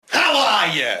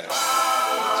fire.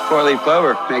 It's four-leaf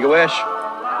clover. Make a wish.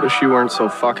 Wish you weren't so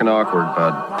fucking awkward,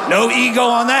 bud. No ego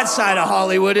on that side of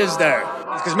Hollywood, is there?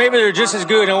 Because maybe they're just as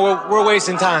good and we're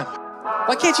wasting time.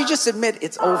 Why can't you just admit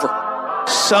it's over?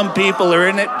 Some people are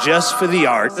in it just for the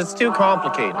art. It's too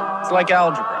complicated. It's like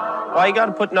algebra. Why you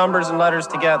gotta put numbers and letters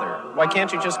together? Why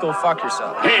can't you just go fuck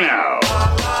yourself? Hey now.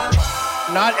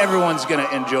 Not everyone's gonna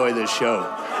enjoy this show.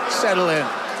 Settle in.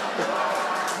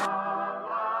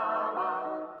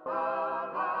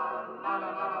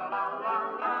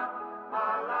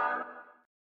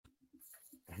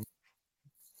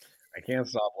 I can't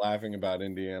stop laughing about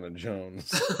Indiana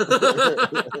Jones.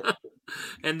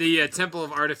 And the Temple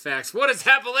of Artifacts. What is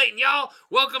happening, y'all?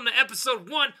 Welcome to episode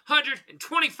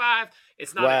 125.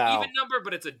 It's not an even number,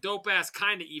 but it's a dope-ass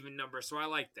kind of even number, so I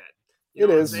like that. It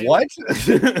is. What?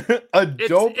 A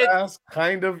dope-ass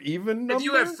kind of even number? If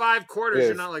you have 5 quarters,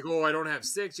 you're not like, oh, I don't have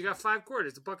 6. You got 5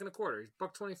 quarters. It's $1.25.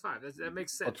 $1.25. That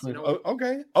makes sense. You know?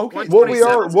 Okay.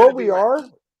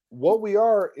 What we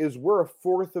are is we're a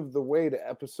fourth of the way to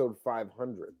episode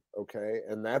 500. Okay,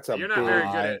 and that's a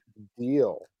big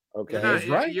deal. Okay,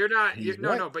 but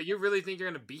you really think you're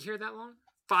gonna be here that long?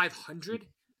 500?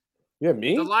 Yeah,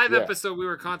 me. The live episode we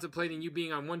were contemplating you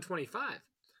being on 125.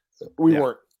 We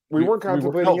weren't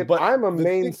contemplating it. But I'm a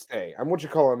mainstay. I'm what you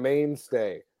call a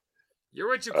mainstay. You're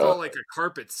what you call like a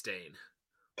carpet stain.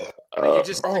 You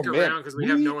just stick around because we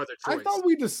have no other choice. I thought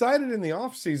we decided in the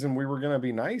off season we were going to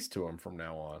be nice to him from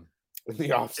now on. In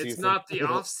the off season, it's not the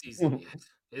off season yet,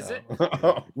 is it?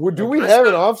 Do we have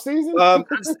an off season?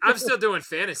 I'm still doing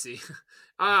fantasy.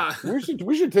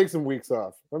 We should take some weeks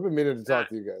off. I've been meaning to talk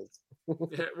to you guys.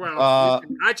 Well,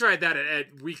 I tried that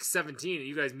at week 17, and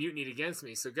you guys mutinied against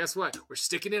me. So guess what? We're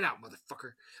sticking it out,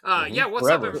 motherfucker. What's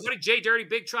up, everybody? Jay Dirty,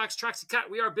 Big Trucks, Troxy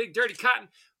Cotton. We are Big Dirty Cotton,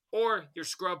 or your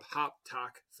Scrub Hop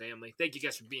Talk family. Thank you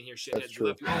guys for being here, shitheads. We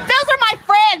love you all. Those are my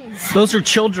friends. Those are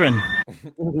children.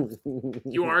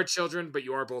 You are children, but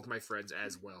you are both my friends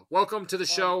as well. Welcome to the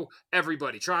show,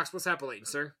 everybody. Trox, what's happening,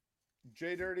 sir?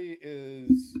 Jay Dirty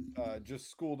is just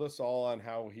schooled us all on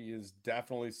how he is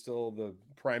definitely still the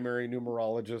primary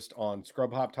numerologist on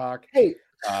Scrub Hop Talk. Hey,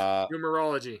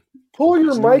 numerology. Pull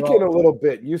your mic in a little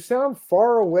bit. You sound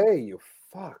far away. You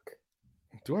fuck.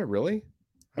 Do I really?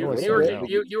 You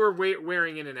were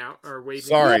wearing in and out or waving.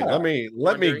 Sorry, let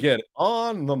me get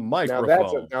on the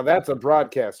microphone. Now that's a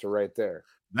broadcaster right there.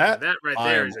 That right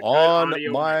there is on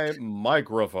my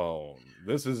microphone.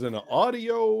 This is an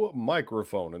audio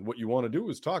microphone, and what you want to do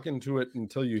is talk into it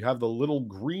until you have the little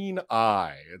green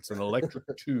eye. It's an electric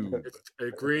tube. It's a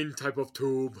green type of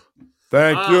tube.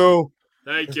 Thank you.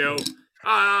 Thank you.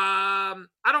 I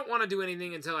don't want to do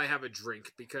anything until I have a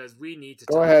drink because we need to.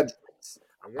 Go ahead.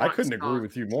 I couldn't agree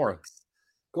with you more.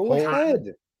 Go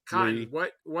ahead. Cotton,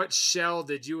 what shell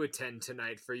did you attend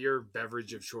tonight for your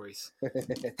beverage of choice?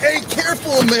 Hey,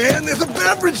 careful, man. There's a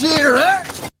beverage here,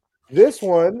 huh? This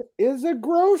one is a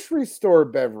grocery store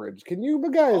beverage. Can you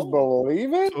guys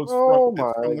believe it? So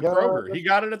my God. Kroger. He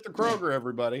got it at the Kroger,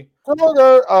 everybody.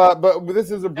 Kroger, but this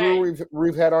is a brewery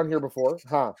we've had on here before.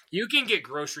 Huh? You can get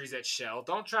groceries at Shell.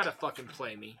 Don't try to fucking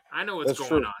play me. I know what's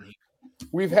going on here.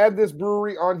 We've had this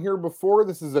brewery on here before.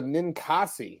 This is a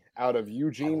Ninkasi out of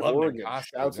Eugene, Oregon.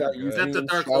 Shouts out Eugene. Is that the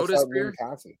Dark Lotus beer?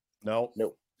 Ninkasi. No.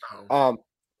 Oh.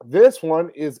 This one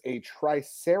is a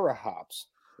Triceratops.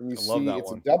 And you see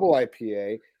it's a double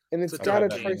IPA, and it's got a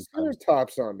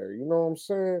Triceratops on there. You know what I'm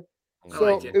saying?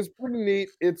 It's pretty neat.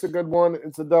 It's a good one.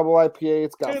 It's a double IPA.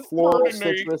 It's got floral,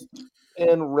 citrus,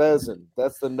 and resin.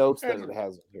 That's the notes that it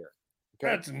has in here.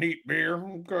 Okay? That's a neat beer.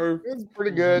 Okay. It's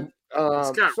pretty good.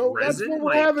 It's got resin. That's what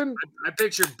we're having. I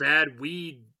pictured Bad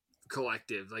Weed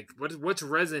Collective. Like, what's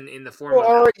resin in the form of?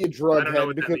 All right, you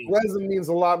drughead, because resin means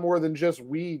a lot more than just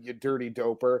weed, you dirty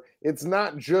doper. It's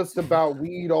not just about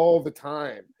weed all the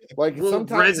time. Like,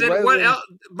 sometimes resin. What else?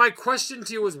 My question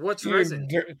to you is, what's resin?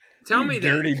 Tell me that.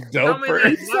 Dirty doper. Tell me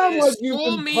that. You sound like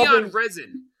School me on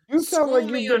resin. You sound like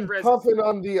you've been puffing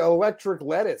on the electric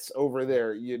lettuce over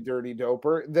there, you dirty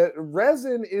doper. That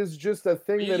resin is just a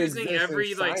thing that exists in science. Are you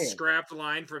using every scrapped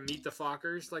line from Meet the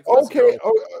Fockers? Like, okay,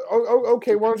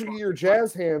 okay. Why don't you get your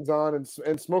jazz hands on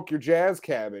and smoke your jazz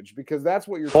cabbage, because that's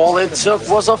what you're. All it took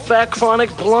was a fat chronic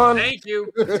blunt. Thank you.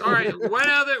 All right. What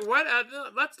other?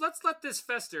 Let's let this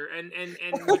fester and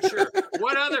mature.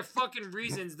 What other fucking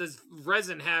reasons does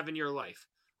resin have in your life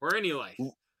or any life?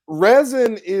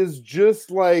 Resin is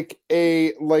just like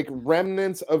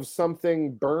remnants of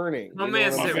something burning. My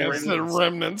man said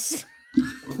remnants.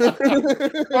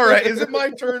 All right, is it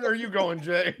my turn? Or are you going,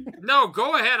 Jay? No,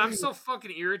 go ahead. I'm so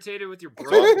fucking irritated with your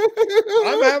bro.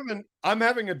 I'm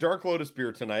having a Dark Lotus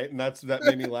beer tonight, and that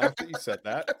made me laugh that you said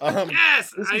that.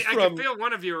 Yes, I can feel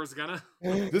one of you was gonna.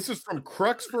 This is from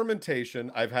Crux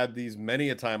Fermentation. I've had these many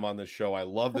a time on this show. I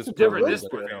love this beer.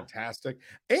 They're fantastic,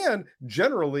 and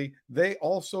generally they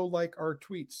also like our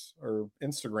tweets or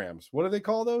Instagrams. What do they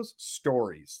call those?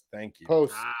 Stories. Thank you.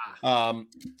 Posts.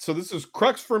 So this is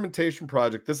Crux Fermentation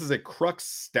Project. This is a Crux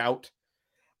Stout.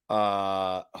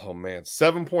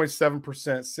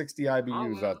 7.7%, 60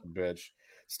 IBUs out the bitch.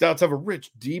 Stouts have a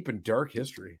rich, deep, and dark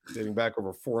history dating back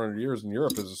over 400 years in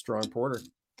Europe as a strong porter.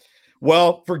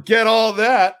 Well, forget all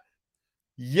that.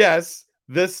 Yes,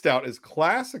 this stout is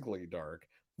classically dark.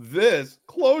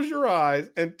 Close your eyes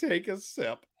and take a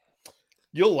sip.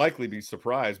 You'll likely be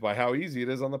surprised by how easy it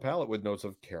is on the palate, with notes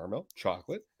of caramel,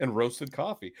 chocolate, and roasted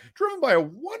coffee, driven by a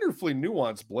wonderfully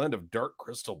nuanced blend of dark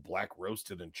crystal, black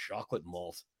roasted, and chocolate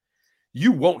malt.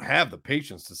 You won't have the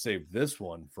patience to save this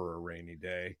one for a rainy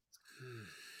day.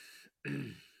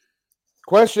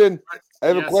 Question. I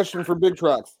have a question for Big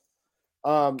Trucks.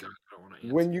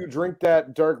 When you drink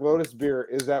that Dark Lotus beer,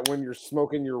 is that when you're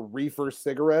smoking your reefer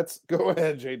cigarettes? Go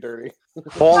ahead, Jay Dirty.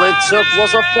 All it took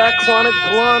was a fat chronic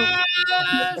blunt.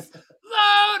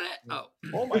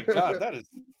 Oh my God,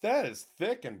 that is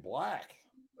thick and black.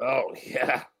 Oh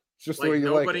yeah, just like the way you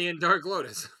nobody like in Dark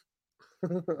Lotus.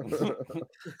 Go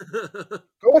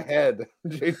ahead,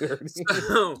 Jay Dirty.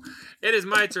 So, it is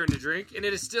my turn to drink, and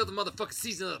it is still the motherfucking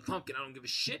season of the pumpkin. I don't give a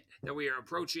shit that we are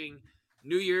approaching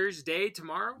New Year's Day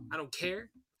tomorrow. I don't care.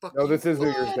 Fuck no, you. this is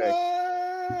New Year's Day.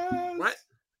 What?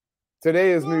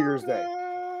 Today is New Year's Day.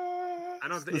 I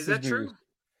don't think. Is that true?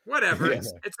 Whatever. Yeah.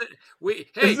 We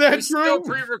true? still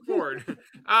pre-record.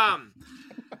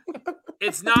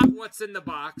 It's not what's in the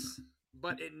box,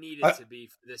 but it needed to be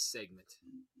for this segment.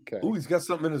 Okay. Ooh, he's got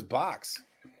something in his box.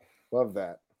 Love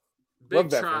that. Big Love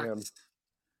that for him. Trox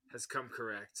has come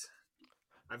correct.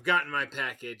 I've gotten my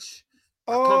package.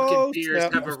 Pumpkin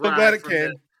beers have arrived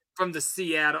from the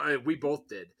Seattle. We both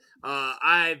did.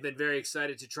 I've been very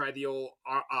excited to try the old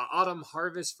Autumn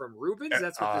Harvest from Rubens.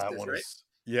 That's what this is, right?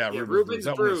 Yeah, Rubens.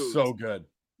 That one is so good.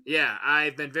 Yeah,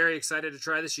 I've been very excited to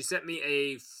try this. She sent me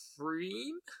a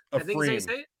Freem. I think that's how you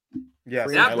say it. Yes,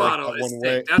 that bottle is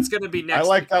thick. That's going to be next. I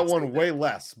like that one way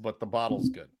less, but the bottle's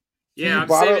good. Yeah, I'm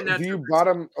saving that. Do you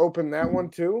bottom open that one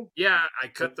too? Yeah, I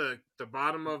cut the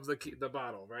bottom of the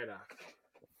bottle right out.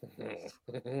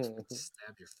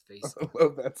 Stab your face. I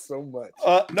love that so much.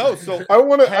 No, so I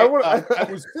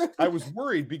was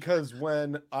worried because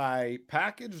when I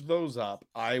packaged those up,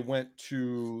 I went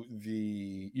to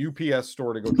the UPS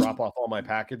store to go drop off all my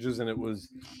packages, and it was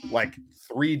like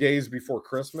 3 days before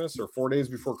Christmas or 4 days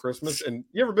before Christmas. And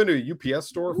you ever been to a UPS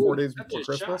store 4 days before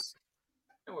Christmas?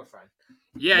 No, we're fine.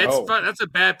 Yeah, it's fun. That's a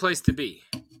bad place to be.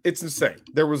 It's insane.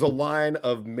 There was a line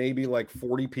of maybe like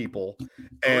 40 people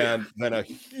and then a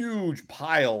huge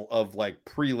pile of like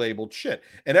pre-labeled shit.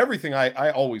 And everything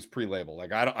I always pre-label.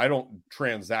 Like I don't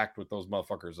transact with those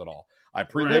motherfuckers at all. I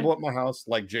pre-label at my house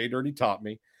like Jay Dirty taught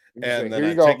me. And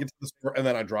then I take it to the store and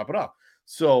then I drop it off.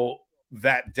 So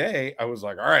that day I was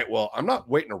like, all right, well, I'm not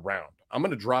waiting around. I'm going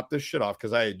to drop this shit off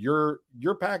because I had your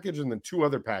package and then 2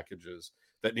 other packages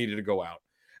that needed to go out.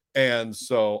 And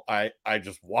so I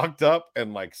just walked up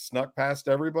and like snuck past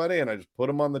everybody and I just put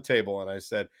them on the table and I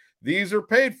said, these are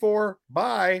paid for,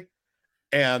 bye.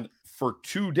 And for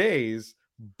 2 days,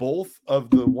 both of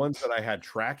the ones that I had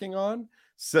tracking on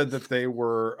said that they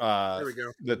were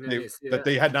that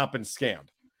they had not been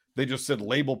scanned. They just said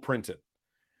label printed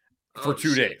for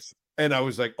 2 days. And I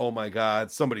was like, oh my God,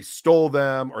 somebody stole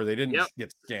them or they didn't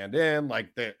get scanned in.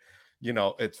 Like that,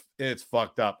 it's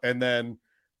fucked up. And then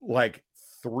like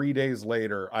 3 days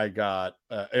later, I got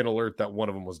an alert that one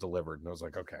of them was delivered, and I was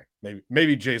like, "Okay,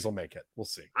 maybe Jays will make it. We'll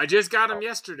see." I just got him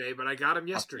yesterday, but I got him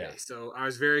yesterday, so I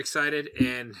was very excited,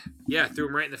 and threw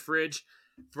him right in the fridge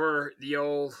for the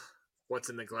old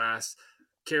what's in the glass.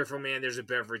 Careful, man. There's a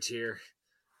beverage here.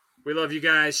 We love you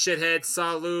guys, shitheads.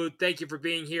 Salud. Thank you for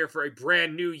being here for a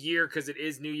brand new year because it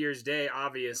is New Year's Day,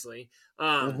 obviously.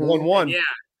 1-1. Yeah.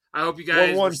 I hope you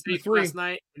guys were safe last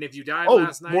night, and if you died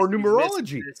last night, more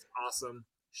numerology. This awesome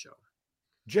show.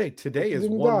 Jay, today is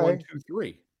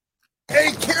 1123.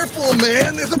 Hey, careful,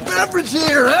 man! There's a beverage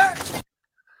here, huh?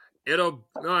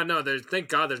 Thank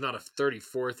God there's not a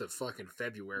 34th of fucking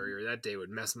February, or that day would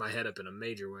mess my head up in a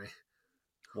major way.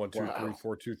 1, 2, 3,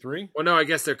 4, 2, 3. Well, no, I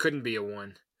guess there couldn't be a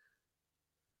 1.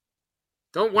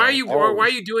 Why are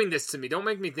you doing this to me? Don't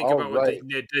make me think about what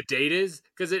the date is,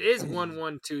 because it is 1,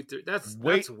 1, 2, 3. That's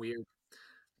weird.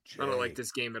 Jay, I don't like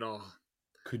this game at all.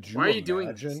 Could you? Why are you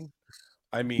doing this?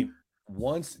 I mean,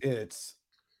 once it's,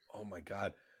 oh my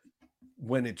God,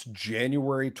 when it's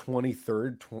January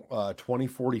 23rd,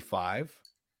 2045,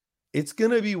 it's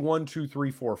going to be 1, 2,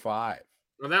 3, 4, 5.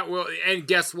 Well, that will, and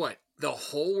guess what? The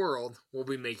whole world will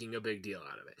be making a big deal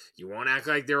out of it. You won't act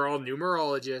like they're all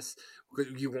numerologists.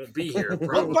 You won't be here.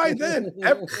 But by then,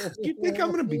 you think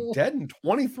I'm going to be dead in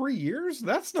 23 years?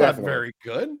 That's not very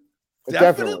good.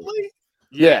 Definitely.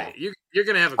 Yeah. You're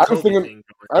going to have a COVID thing going.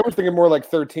 I was thinking more like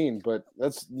 13, but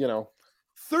that's,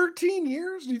 13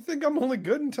 years? Do you think I'm only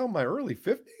good until my early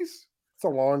 50s? It's a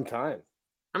long time.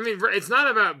 I mean, it's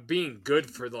not about being good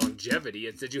for longevity.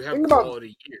 It's that you have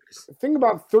quality years. Think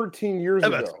about 13 years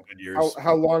ago.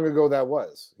 How long ago that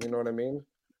was. You know what I mean?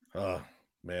 Oh,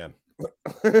 man.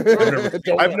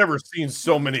 I've never seen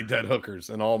so many dead hookers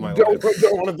in all my life.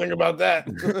 Don't want to think about that.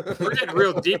 We're getting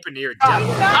real deep into your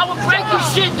I will break your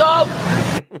shit, dog.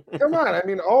 Come on. I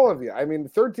mean, all of you. I mean,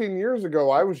 13 years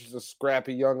ago, I was just a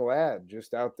scrappy young lad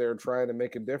just out there trying to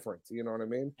make a difference. You know what I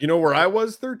mean? You know where I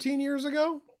was 13 years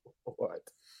ago? What?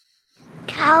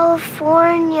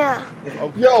 California.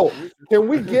 Yo, can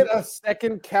we get a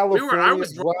second California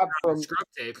drop from Scrub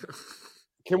Tape?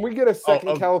 Can we get a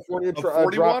second California drop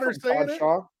 40 water from Todd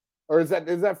Shaw? Or is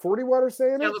that 40 water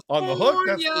saying it? On the hook,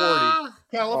 that's 40.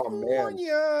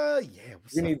 California. Oh, yeah.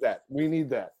 We need that. We need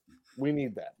that.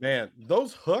 Man,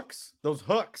 those hooks,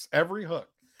 every hook.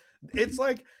 It's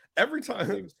like every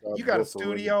time you got a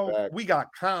studio, we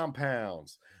got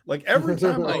compounds. Like every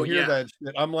time I hear that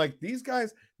shit, I'm like, these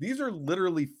guys, these are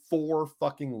literally 4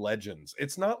 fucking legends.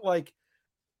 It's not like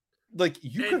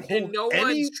you could hold and no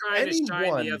one's trying to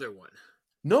shine the other one.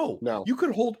 No, you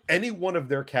could hold any one of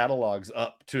their catalogs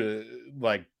up to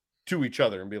each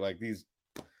other and be like, these,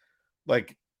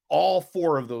 like all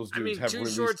 4 of those dudes have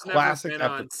released classic never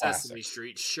been on Sesame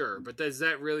Street, sure, but does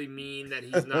that really mean that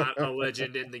he's not a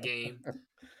legend in the game?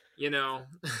 True.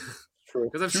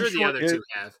 Because I'm sure the other 2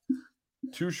 have.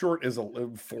 Too Short is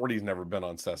 40's never been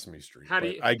on Sesame Street.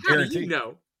 I guarantee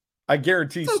I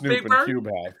guarantee Snoop and Cube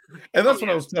have. And that's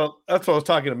what I was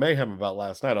talking to Mayhem about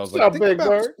last night. I was like,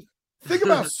 think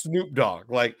about Snoop Dogg.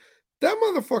 Like that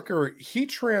motherfucker, he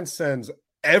transcends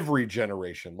every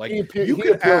generation. Like you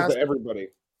could ask everybody.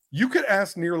 You could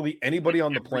ask nearly anybody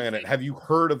on the planet, have you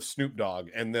heard of Snoop Dogg?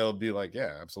 And they'll be like,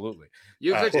 yeah, absolutely.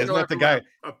 You could show the guy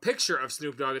a picture of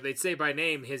Snoop Dogg and they'd say by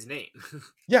name his name.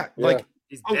 Yeah, like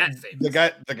he's that famous. The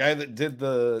guy that did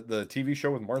the TV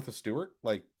show with Martha Stewart,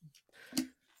 like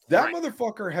that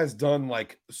motherfucker has done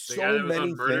like so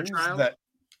many things that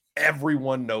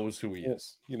everyone knows who he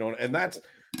is, and that's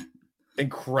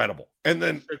incredible. And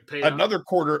then another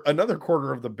quarter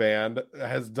of the band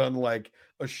has done like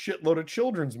a shitload of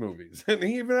children's movies, and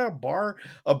he even had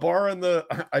a bar in the.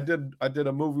 I did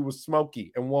a movie with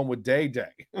Smokey and one with Day Day,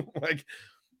 like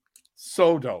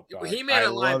so dope. Guys. He made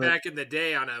a line back in the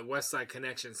day on a West Side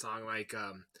Connection song, like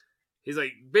he's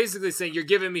like basically saying you're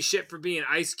giving me shit for being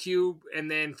Ice Cube and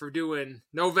then for doing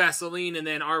No Vaseline and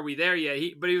then Are We There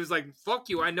Yet? But he was like, fuck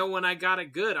you, I know when I got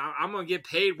it good. I'm gonna get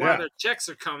paid while their checks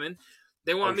are coming.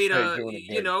 They want me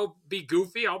to, be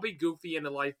goofy. I'll be goofy in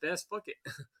the Life Vest. Fuck it.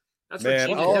 That's what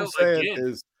Jimmy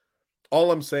Hill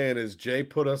all I'm saying is Jay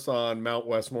put us on Mount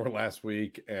Westmore last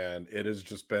week, and it has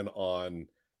just been on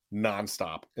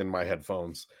nonstop in my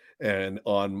headphones and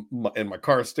in my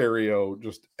car stereo.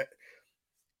 Just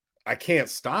I can't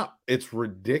stop. It's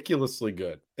ridiculously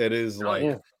good. It is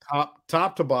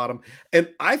top to bottom. And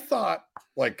I thought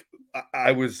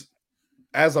I was.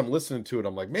 As I'm listening to it,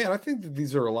 I'm like, man, I think that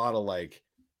these are a lot of like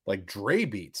Dre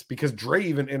beats, because Dre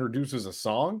even introduces a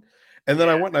song. And then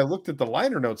I went and I looked at the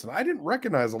liner notes, and I didn't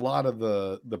recognize a lot of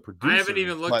the producers. I haven't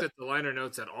even looked at the liner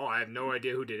notes at all. I have no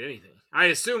idea who did anything. I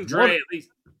assume Dre at least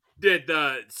did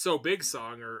the So Big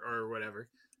song or whatever.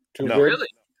 No, really?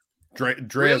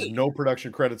 Dre has no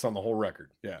production credits on the whole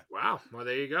record. Yeah. Wow. Well,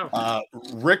 there you go.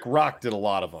 Rick Rock did a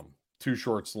lot of them. Too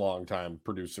Short's longtime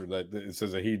producer that it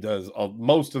says that he does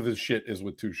most of his shit is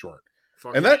with Too Short.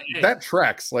 And that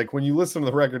tracks. Like when you listen to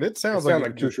the record, it sounds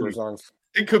like Too Short songs.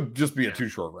 It could just be a Too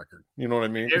Short record. You know what I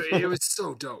mean? It was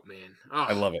so dope, man. Oh,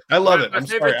 I love it. My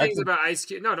favorite things about Ice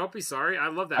Cube. No, don't be sorry. I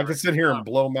love that. I could sit here and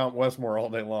blow Mount Westmore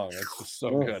all day long. It's just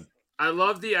so good. I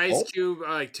love the Ice Cube,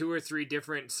 like 2 or 3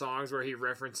 different songs where he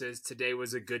references "Today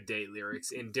Was a Good Day" lyrics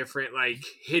in different like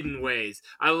hidden ways.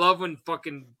 I love when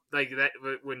fucking like that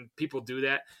when people do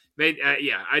that.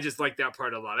 I just like that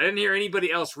part a lot. I didn't hear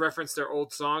anybody else reference their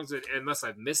old songs unless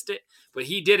I've missed it, but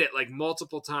he did it like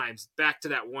multiple times back to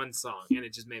that one song, and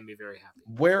it just made me very happy.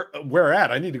 Where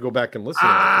at? I need to go back and listen to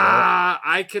that.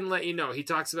 I can let you know. He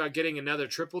talks about getting another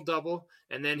triple-double,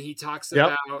 and then he talks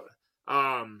about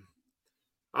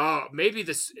maybe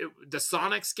the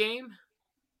Sonics game.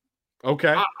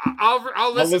 Okay.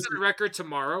 I'll listen to the record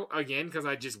tomorrow again because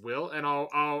I just will, and I'll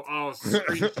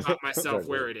screenshot myself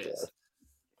where it is.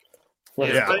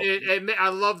 Yeah, but I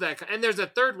love that, and there's a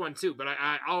third one too, but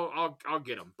I'll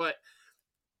get them. But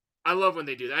I love when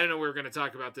they do that. I didn't know we were going to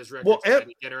talk about this record. Well,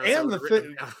 and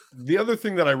the other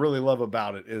thing that I really love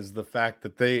about it is the fact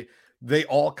that they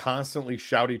all constantly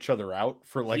shout each other out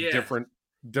for like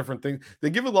different things. They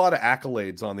give a lot of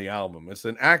accolades on the album. It's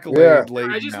an accolade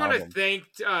laden. I just want to thank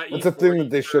that's a thing that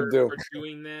they should do for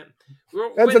doing that.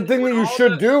 That's a thing that you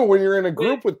should do when you're in a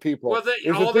group with people. Well,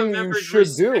 it's a thing you should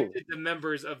do. The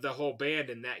members of the whole band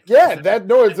in that case. Yeah,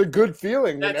 it's a good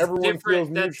feeling when everyone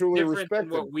feels mutually respected. Than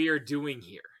what we are doing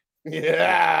here.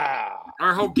 Yeah.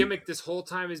 Our whole gimmick this whole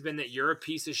time has been that you're a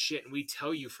piece of shit and we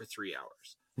tell you for 3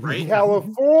 hours. Right?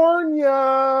 California.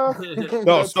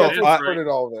 No, so I started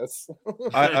all this.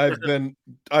 I've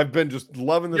been just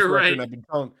loving this You're record. Right. And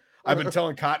I've been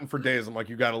telling Cotton for days. I'm like,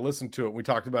 you got to listen to it. We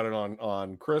talked about it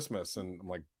on Christmas, and I'm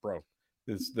like, bro,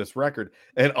 this record.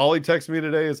 And all he texted me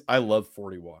today is, I love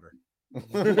 40 Water.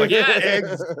 Like,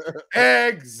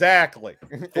 exactly.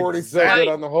 40 so good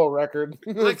on the whole record.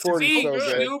 Like 40 so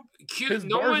good. Cube, His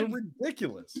bars are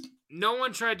ridiculous. No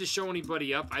one tried to show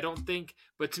anybody up, I don't think.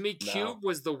 But to me, Cube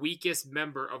was the weakest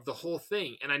member of the whole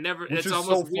thing, and it's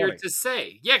almost weird to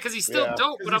say. Yeah, because he's still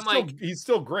dope, but he's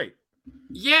still great.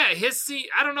 Yeah, his scene.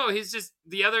 I don't know. He's just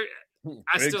the other.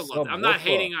 I still love it. I'm not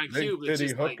hating on Cube. It's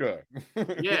just like,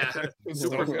 yeah,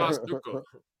 super bazooka.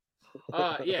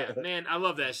 Yeah, man, I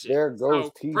love that shit. There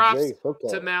goes TJ props Hooker.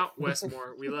 to Mount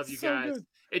Westmore. We love you So guys. good.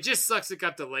 It just sucks it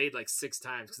got delayed like 6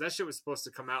 times because that shit was supposed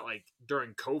to come out like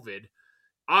during COVID.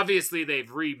 Obviously, they've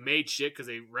remade shit because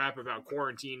they rap about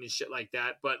quarantine and shit like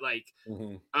that. But like,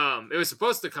 it was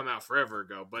supposed to come out forever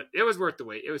ago. But it was worth the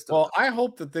wait. It was still I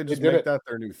hope that they just make that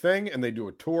their new thing and they do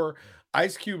a tour.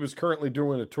 Ice Cube is currently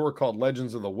doing a tour called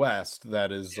Legends of the West.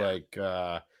 That is like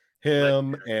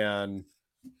him and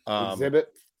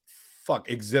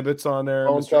Exhibit's on there.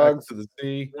 Bone Thugs to the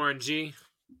Z. Warren G.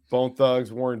 Bone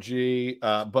Thugs, Warren G.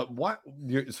 But what?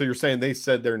 So you're saying they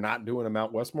said they're not doing a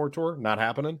Mount Westmore tour? Not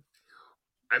happening?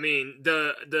 I mean,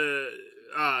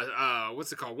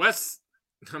 what's it called?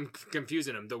 I'm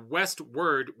confusing them. The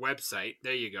Westword website,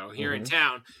 there you go, here in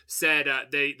town, said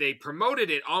they promoted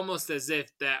it almost as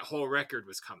if that whole record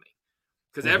was coming.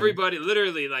 Because everybody,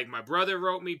 literally, like my brother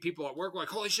wrote me, people at work were like,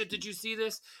 holy shit, did you see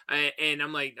this? And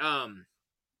I'm like,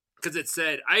 because it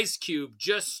said Ice Cube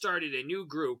just started a new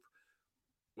group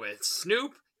with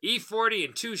Snoop, E40,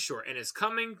 and Too Short, and is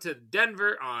coming to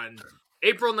Denver on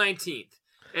April 19th.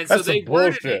 And so they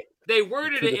worded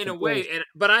it in a way,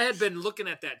 but I had been looking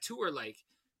at that tour like,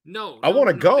 no, I want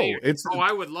to go.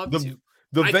 I would love to.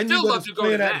 The I'd venue still love to go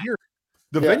to that. Here.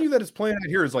 The venue that is playing out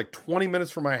here is like 20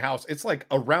 minutes from my house. It's like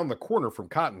around the corner from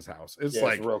Cotton's house. It's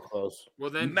like real close. Well,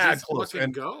 then mad just close.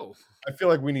 fucking go. I feel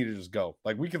like we need to just go.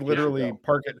 Like we could literally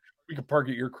park it. We could park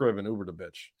at your crib and Uber to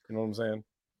bitch. You know what I'm saying?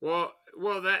 Well,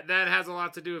 that has a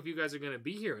lot to do if you guys are going to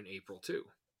be here in April too.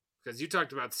 Because you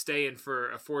talked about staying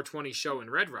for a 420 show in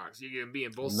Red Rocks. You're going to be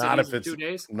in both cities in 2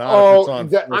 days? Not if it's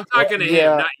on. I'm talking to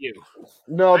him, not you.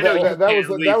 No, that was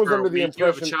under the impression. You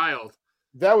have a child.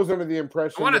 That was under the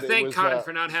impression. I want to thank Cotton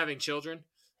for not having children.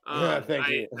 Thank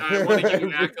you. I want to give you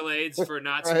accolades for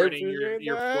not spreading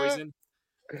your poison.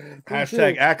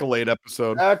 Hashtag accolade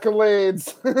episode.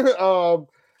 Accolades.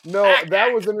 No,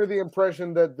 that was under the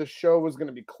impression that the show was going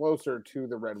to be closer to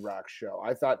the Red Rock show.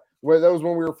 I thought that was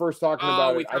when we were first talking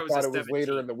about it. I thought it was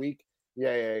later in the week.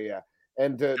 Yeah.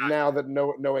 And now that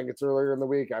knowing it's earlier in the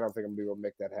week, I don't think I'm going to be able to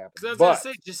make that happen. I was going to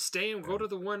say, just stay and go to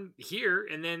the one here,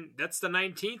 and then that's the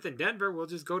 19th in Denver. We'll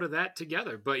just go to that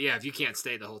together. But yeah, if you can't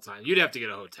stay the whole time, you'd have to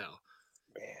get a hotel.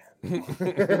 Man.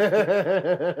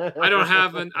 I don't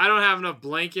have enough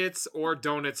blankets or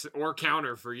donuts or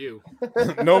counter for you.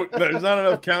 No, there's not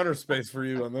enough counter space for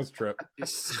you on this trip.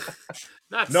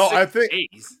 I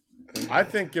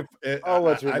think if it, I'll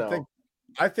let you know.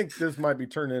 I think this might be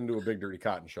turned into a Big Dirty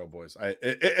Cotton show, boys.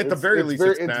 At the very least,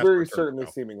 it's very certainly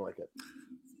seeming like it.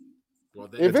 Well,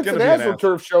 then if it's an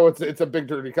AstroTurf show, it's a Big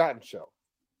Dirty Cotton show.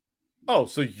 Oh,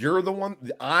 so you're the one?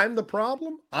 I'm the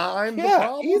problem? I'm the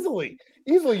problem? Easily.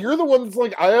 You're the one that's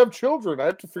like, I have children. I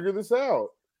have to figure this out.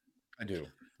 I do.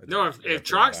 No, if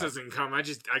Trox doesn't come, I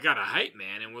got a hype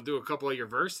man, and we'll do a couple of your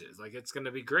verses. Like, it's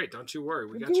gonna be great. Don't you worry.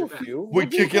 We got your back. We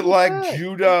kick it like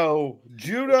judo.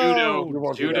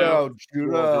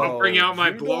 I'll bring out my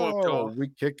blow up doll. We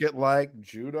kick it like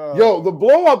judo. Yo, the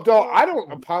blow up doll. I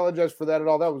don't apologize for that at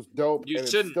all. That was dope. You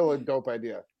shouldn't. It's still a dope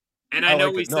idea. And I know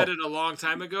we said it a long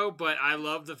time ago, but I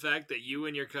love the fact that you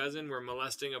and your cousin were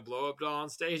molesting a blow-up doll on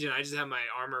stage, and I just have my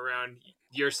arm around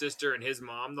your sister and his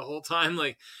mom the whole time.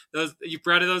 Like, you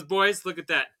proud of those boys? Look at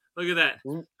that. Look at that.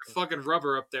 Fucking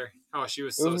rubber up there. Oh, she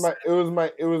was so sad. It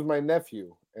was my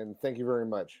nephew, and thank you very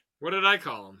much. What did I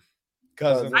call him?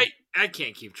 Cousin. I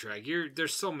can't keep track.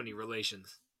 There's so many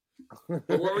relations. But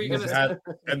what were you gonna say?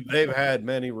 And they've had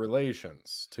many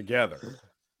relations together.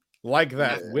 Like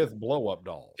that with blow-up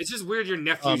dolls. It's just weird your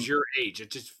nephew's your age.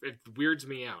 It weirds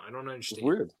me out. I don't understand. It's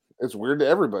weird. It's weird to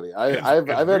everybody. I've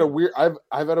had a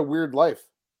weird life.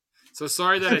 So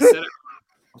sorry that I said it.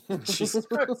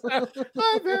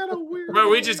 I've had a weird. Well,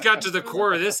 we just got to the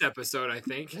core of this episode, I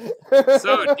think.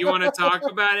 So, do you want to talk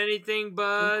about anything,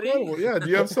 buddy? Incredible. Yeah. Do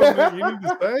you have something you need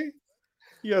to say?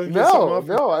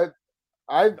 No.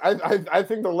 I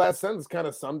think the last sentence kind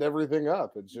of summed everything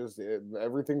up. It's just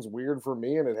everything's weird for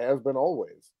me, and it has been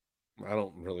always. I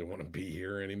don't really want to be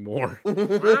here anymore. Why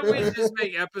don't we just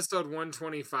make episode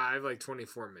 125 like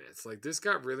 24 minutes? Like, this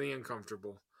got really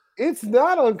uncomfortable. It's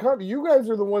not uncomfortable. You guys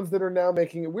are the ones that are now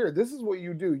making it weird. This is what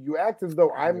you do. You act as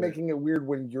though I'm making it weird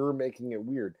when you're making it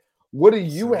weird. What do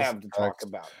you have to talk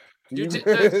about? You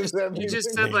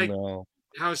just said like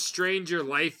how strange your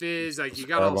life is. Like you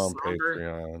got all somber.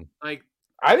 Patreon. Like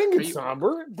I didn't get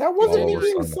somber. That wasn't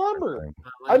anything somber.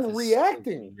 I'm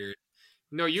reacting.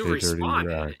 No, you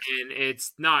responded, and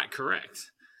it's not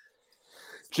correct.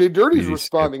 Jay Dirty's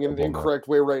responding in an incorrect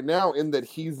way right now, in that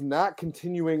he's not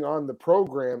continuing on the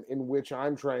program in which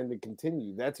I'm trying to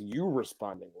continue. That's you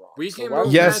responding wrong. We can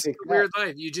move past the weird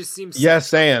life. You just seem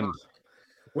and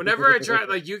whenever I try,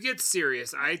 like you get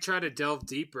serious, I try to delve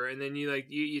deeper, and then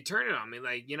you turn it on me,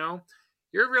 like you're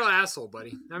a real asshole,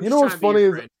 buddy. You know what's funny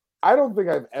is I don't think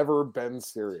I've ever been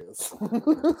serious.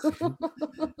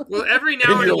 Well, every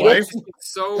now and then,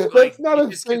 so that's not a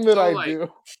thing that I do.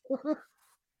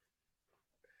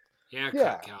 Yeah,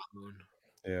 Calhoun.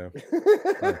 Yeah.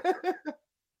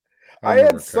 I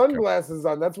had sunglasses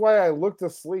on. That's why I looked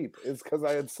asleep. Is because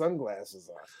I had sunglasses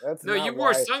on. You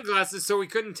wore sunglasses so we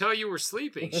couldn't tell you were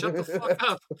sleeping. Shut the fuck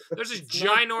up. There's a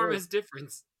ginormous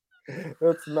difference.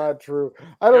 That's not true.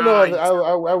 I don't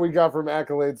know how we got from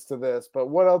accolades to this, but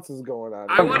what else is going on?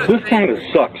 This kind of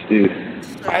sucks, dude.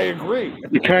 I agree.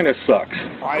 It kind of sucks.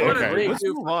 I agree. Let's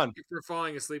move on. For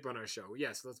falling asleep on our show.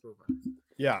 Yes, let's move on.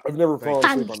 Yeah. I've never fallen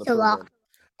asleep on the program.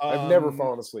 I've never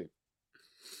fallen asleep.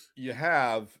 You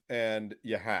have, and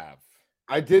you have.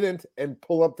 I didn't, and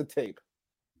pull up the tape.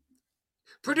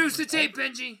 Produce the tape,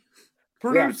 Benji.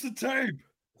 Produce the tape.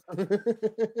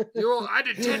 I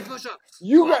did 10 push-ups.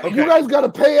 You guys got to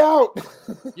pay out.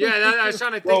 Yeah, I was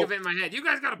trying to think of it in my head. You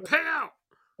guys got to pay out.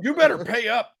 You better pay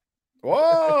up.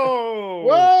 Whoa.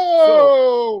 Whoa.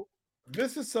 So,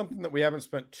 this is something that we haven't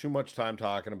spent too much time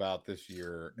talking about this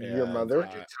year. Your mother?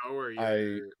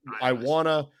 I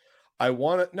wanna.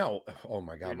 No. Oh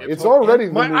my god! It's already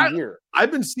the new year. I've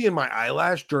been seeing my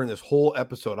eyelash during this whole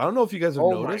episode. I don't know if you guys have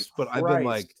noticed, but I've been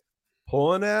like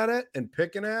pulling at it and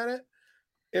picking at it.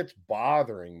 It's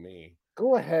bothering me.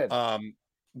 Go ahead.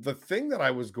 The thing that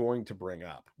I was going to bring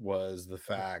up was the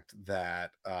fact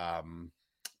that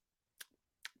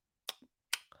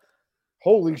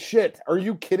holy shit. Are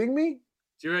you kidding me?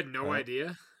 You had no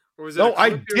idea? Or was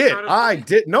I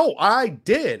did. No, I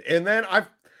did. And then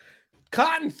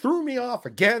Cotton threw me off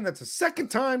again. That's the second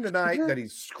time tonight that he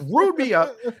screwed me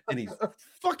up, and he's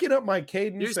fucking up my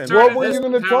cadence. What were you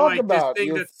going to talk about? This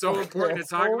thing that's so important to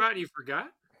talk about, and you forgot?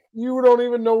 You don't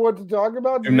even know what to talk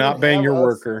about? Do not bang your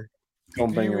worker.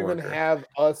 Don't bang your worker. Do you even have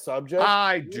a subject?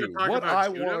 I do. What I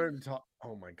wanted to talk.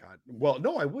 Oh my god. Well,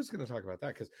 no, I was going to talk about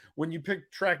that because when you pick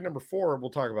track number 4, we'll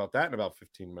talk about that in about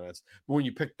 15 minutes. But when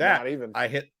you pick that,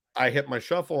 I hit my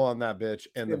shuffle on that bitch,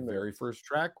 and the very first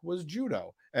track was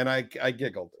Judo, and I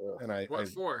giggled, and I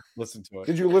listened to it.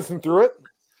 Did you listen through it?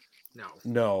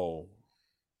 No.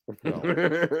 I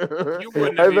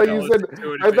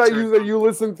thought you said you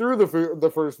listened through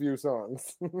the first few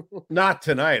songs. Not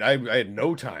tonight. I had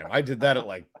no time. I did that at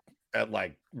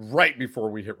right before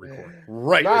we hit record.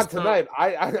 Right. Not tonight.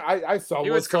 I saw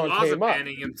what song came up. He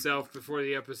was himself before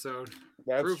the episode.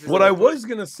 What I was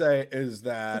gonna say is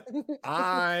that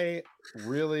I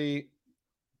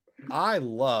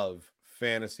love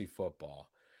fantasy football.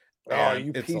 Oh,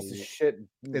 you piece of shit,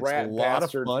 rat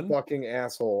bastard, fucking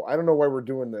asshole! I don't know why we're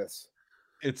doing this.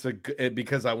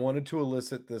 Because I wanted to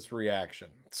elicit this reaction.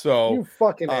 So you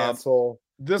fucking asshole!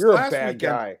 You're a bad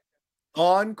guy.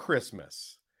 On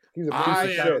Christmas, he's a piece of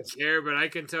shit. I don't care, but I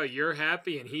can tell you're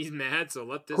happy and he's mad. So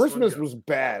let this. Christmas was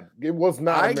bad. It was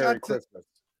not a Merry Christmas.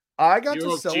 I got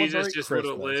to celebrate Jesus just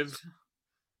Christmas. would have lived.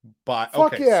 But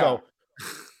okay, so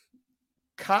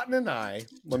Cotton and I,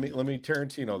 let me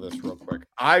Tarantino this real quick.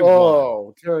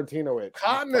 Tarantino it.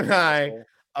 Cotton and I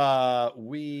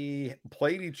We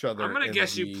played each other. I'm gonna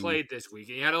guess you played this week.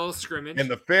 You had a little scrimmage in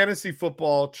the fantasy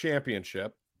football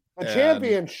championship.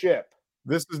 Championship.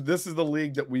 This is the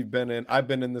league that we've been in. I've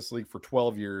been in this league for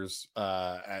 12 years.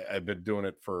 I've been doing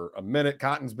it for a minute.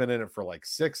 Cotton's been in it for like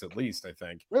 6 at least, I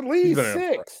think. At least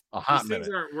 6. A hot minute.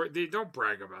 They don't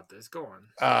brag about this. Go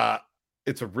on.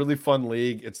 It's a really fun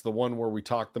league. It's the one where we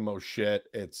talk the most shit.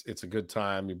 It's a good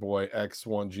time. Your boy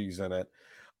X1G's in it.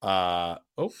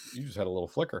 You just had a little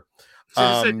flicker.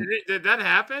 So did that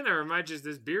happen, or am I just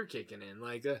this beer kicking in?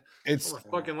 Like, it's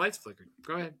fucking lights flickered.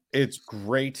 Go ahead. It's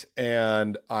great,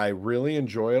 and I really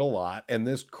enjoy it a lot. And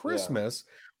this Christmas,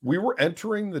 we were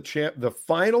entering the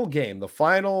final game, the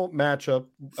final matchup.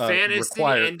 Fantasy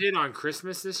ended on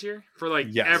Christmas this year for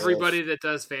everybody that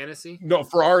does fantasy. No,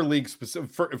 for our league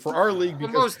specific for our league,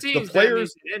 because most teams the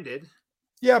players it ended.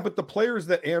 Yeah, but the players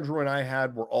that Andrew and I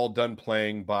had were all done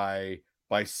playing by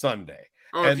Sunday.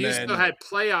 Oh, and if you still had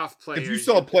playoff players. If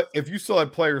you still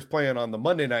had players playing on the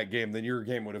Monday night game, then your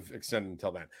game would have extended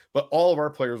until then. But all of our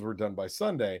players were done by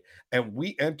Sunday, and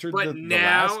we entered the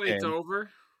last game. It's over?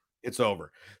 It's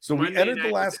over. So we entered the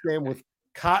last game with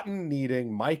Cotton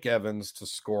needing Mike Evans to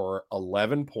score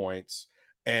 11 points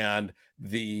and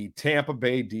the Tampa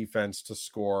Bay defense to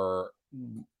score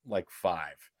like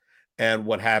 5. And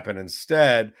what happened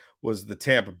instead was the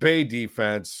Tampa Bay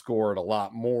defense scored a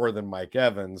lot more than Mike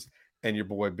Evans, and your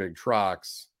boy Big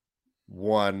Trox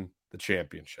won the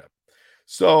championship.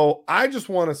 So I just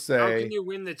want to say, how can you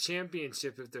win the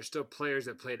championship if there's still players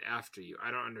that played after you? I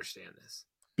don't understand this.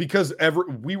 Because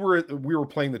we were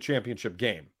playing the championship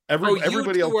game.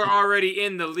 Everybody else were already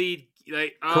in the lead.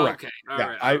 Correct. Okay. All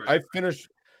right.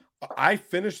 I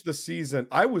finished the season.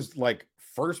 I was like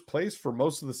first place for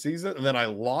most of the season, and then I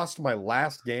lost my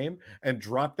last game and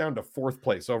dropped down to 4th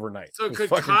place overnight. So could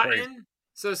Cotton? Crazy.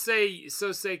 So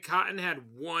say Cotton had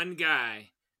one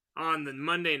guy on the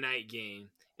Monday night game,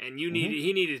 and he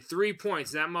needed 3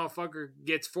 points. That motherfucker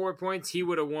gets 4 points. He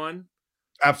would have won.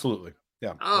 Absolutely.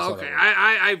 Yeah. Oh, okay.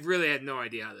 I really had no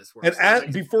idea how this works.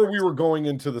 And before we were going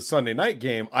into the Sunday night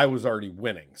game, I was already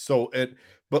winning.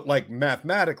 But like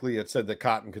mathematically, it said that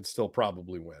Cotton could still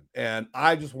probably win. And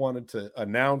I just wanted to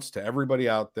announce to everybody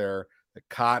out there that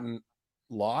Cotton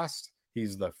lost.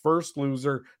 He's the first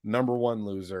loser, number 1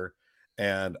 loser,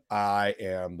 and I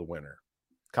am the winner.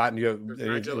 Cotton, do you have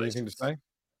anything to say?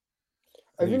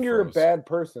 I think you're a bad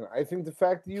person. I think the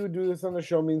fact that you would do this on the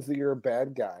show means that you're a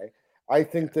bad guy. I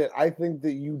think that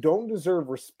you don't deserve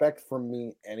respect from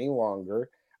me any longer.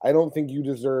 I don't think you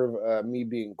deserve me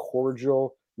being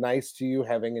cordial, nice to you,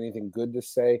 having anything good to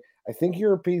say. I think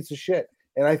you're a piece of shit.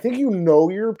 And I think you know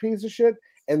you're a piece of shit.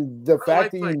 And the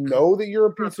fact that you know that you're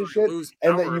a piece of shit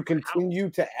and that you continue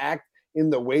to act in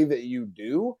the way that you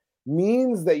do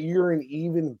means that you're an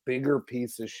even bigger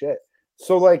piece of shit.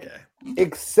 So,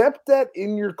 accept that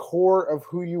in your core of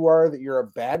who you are, that you're a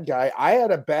bad guy. I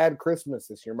had a bad Christmas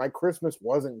this year. My Christmas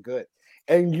wasn't good.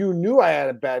 And you knew I had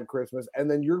a bad Christmas, and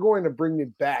then you're going to bring me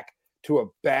back to a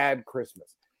bad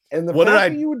Christmas. And the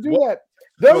fact that you would do that.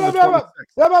 The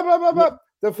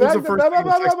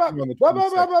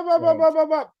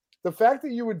fact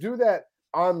that you would do that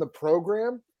on the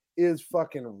program is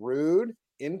fucking rude,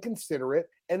 inconsiderate,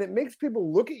 and it makes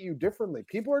people look at you differently.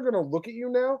 People are going to look at you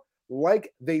now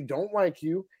like they don't like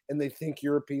you and they think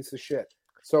you're a piece of shit.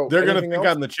 So they're going to think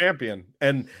I'm the champion.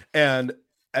 And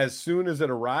as soon as it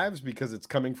arrives, because it's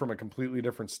coming from a completely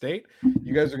different state,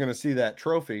 you guys are going to see that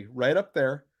trophy right up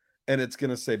there, and it's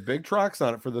going to say Big Trox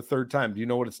on it for the 3rd time. Do you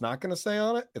know what it's not going to say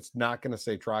on it? It's not going to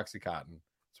say Troxy Cotton.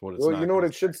 That's what it's you know what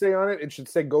it should say on it? It should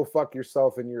say go fuck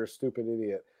yourself and you're a stupid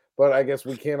idiot. But I guess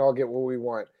we can't all get what we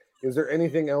want. Is there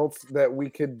anything else that we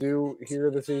could do here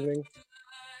this evening?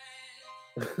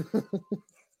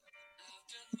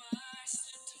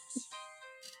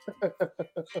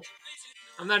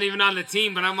 I'm not even on the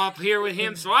team, but I'm up here with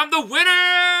him, so I'm the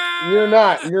winner. You're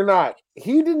not.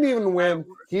 He didn't even win.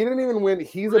 He's a bad guy.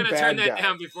 We're gonna turn that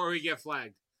down before we get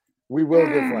flagged. We will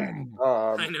get flagged.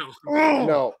 I know.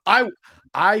 No,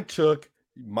 I took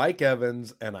Mike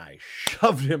Evans and I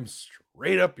shoved him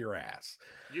straight up your ass.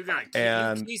 You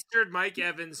keistered Mike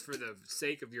Evans for the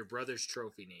sake of your brother's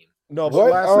trophy name. No,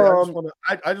 but lastly,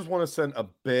 I just want to send a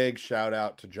big shout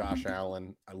out to Josh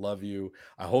Allen. I love you.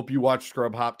 I hope you watch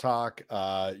Scrub Hop Talk.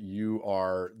 You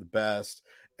are the best,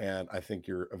 and I think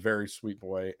you're a very sweet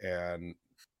boy. And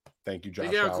thank you, Josh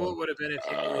Allen. How cool it would have been if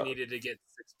you only needed to get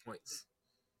 6 points.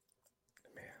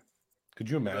 Man, could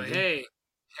you imagine? But hey,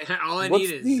 all I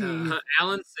need is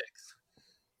Allen 6.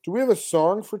 Do we have a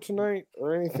song for tonight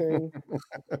or anything?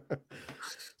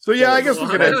 So yeah, I guess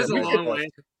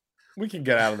we We can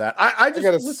get out of that. I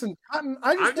just listen, Cotton.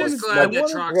 I'm just glad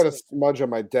that I got a smudge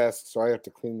on my desk, so I have to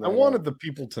clean that. I wanted the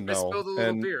people to know. I spilled a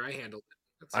little beer. I handled it.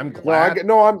 I'm glad.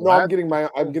 I'm getting my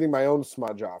own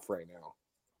smudge off right now.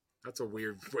 That's a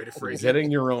weird way to phrase it.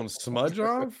 Getting your own smudge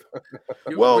off?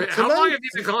 Well, how long have you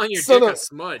been calling your dick a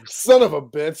smudge? Son of a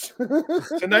bitch.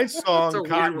 Tonight's song. That's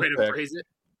a weird way to phrase it.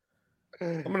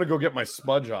 I'm gonna go get my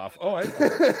smudge off. Oh, what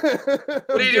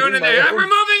are you doing in there? I'm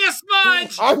removing a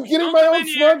smudge. I'm getting my own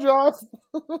smudge off.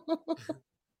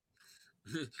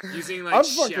 Using like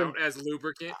shout as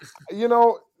lubricant. You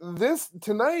know, this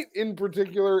tonight in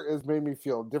particular has made me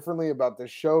feel differently about this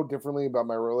show, differently about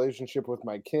my relationship with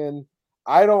my kin.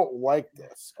 I don't like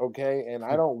this, okay, and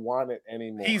I don't want it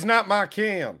anymore. He's not my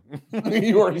kin.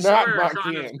 You are not my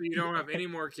kin. You don't have any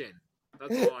more kin.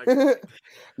 That's all I got.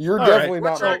 You're definitely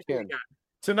not my kin.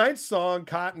 Tonight's song,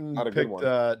 Cotton picked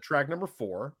track number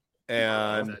 4,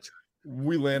 and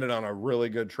we landed on a really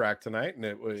good track tonight, and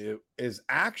it is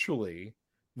actually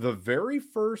the very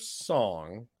first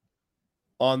song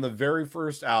on the very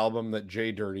first album that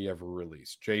Jay Dirty ever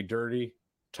released. Jay Dirty,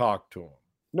 Talk to Him.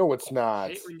 No, it's not. I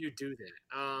hate when you do that.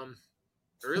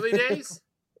 Early days?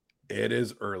 It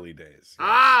is early days.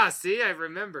 Ah, see, I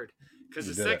remembered. Because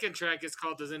the second track is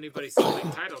called Does Anybody See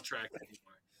the Title Track anymore?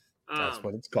 That's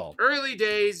what it's called. Early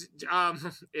Days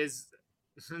hasn't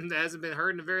been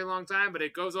heard in a very long time, but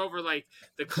it goes over like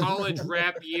the college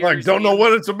rap years. Like, don't know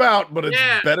what it's about, but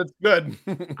bet it's good.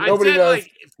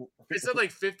 I said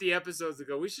like 50 episodes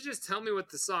ago, we should just tell me what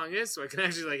the song is so I can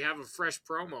actually like have a fresh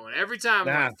promo. And every time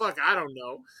I'm like, fuck, I don't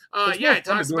know. It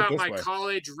talks about my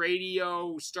college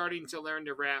radio starting to learn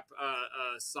to rap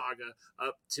saga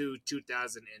up to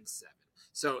 2007.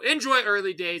 So enjoy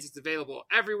Early Days. It's available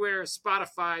everywhere.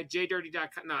 Spotify,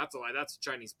 jdirty.com. No, that's a lie. That's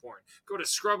Chinese porn. Go to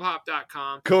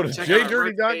scrubhop.com. Go to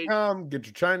jdirty.com. Get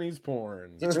your Chinese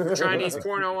porn. Get your Chinese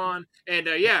porno on. And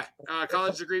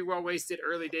college degree well wasted.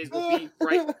 Early Days. We'll be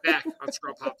right back on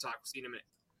Scrub Hop Talk. We'll see you in a minute.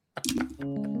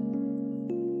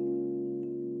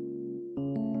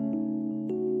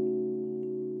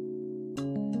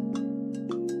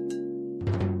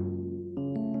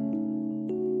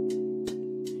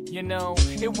 You know,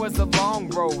 it was a long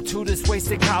road to this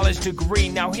wasted college degree.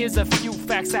 Now here's a few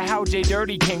facts of how Jay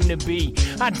Dirty came to be.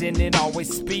 I didn't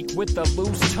always speak with a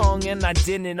loose tongue, and I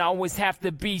didn't always have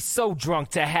to be so drunk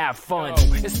to have fun.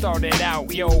 It started out,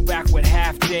 back with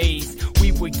half days.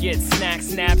 We would get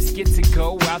snacks, naps, get to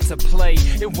go out to play.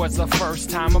 It was the first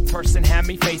time a person had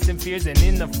me facing fears, and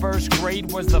in the first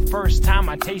grade was the first time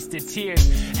I tasted tears.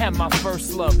 Had my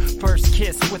first love, first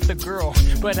kiss with a girl,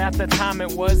 but at the time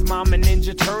it was Mama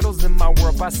Ninja Turtles in my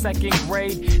world. By second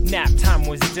grade, nap time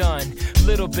was done.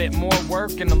 Little bit more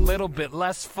work and a little bit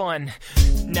less fun.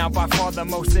 Now by far the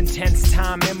most intense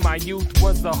time in my youth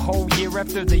was the whole year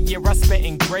after the year I spent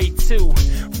in grade 2.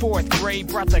 Fourth grade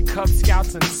brought the Cub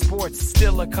Scouts and sports.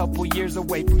 Still a couple years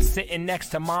away from sitting next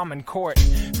to Mom in court.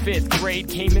 Fifth grade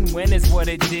came and went is what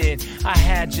it did. I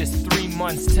had just 3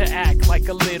 months to act like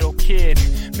a little kid.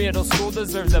 Middle school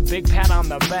deserves a big pat on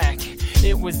the back.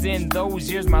 It was in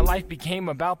those years my life became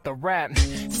about the rap.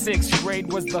 Sixth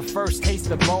grade was the first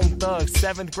taste of Bone Thugs.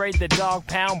 Seventh grade the dog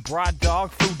pound brought dog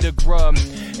food to grub.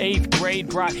 Eighth grade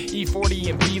brought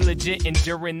E40 and Be Legit. And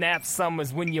during that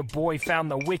summer's when your boy found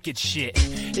the wicked shit.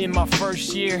 In my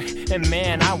first year, and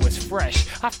man, I was fresh.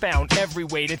 I found every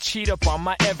way to cheat up on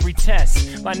my every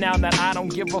test. But now that I don't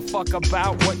give a fuck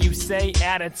about what you say,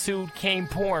 attitude came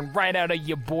pouring right out of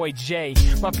your boy Jay.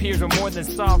 My peers were more than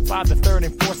soft by the third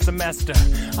and fourth semester.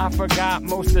 I forgot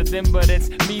most of them, but it's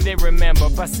me they remember.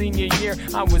 By senior year,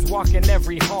 I was walking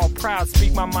every hall proud,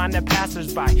 speak my mind to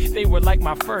passersby. They were like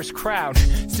my first crowd.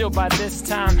 Still by this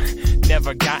time,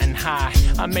 never gotten high.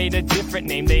 I made a different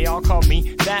name, they all called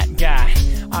me that guy.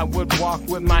 I would walk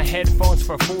with my headphones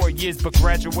for 4 years, but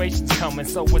graduation's coming,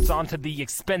 so it's on to the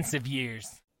expensive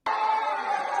years.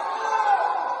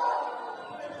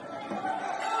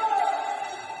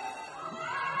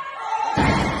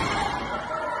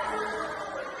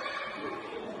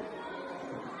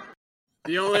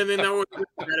 The only thing that would be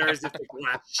better is if the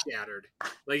glass shattered.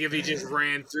 Like if he just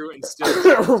ran through it and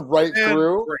still right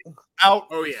through. Out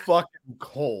fucking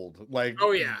cold. Like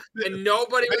and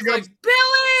nobody was like,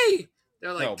 Billy!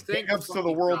 They're like, big ups to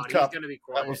the World Cup.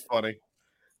 That was funny.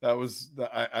 That was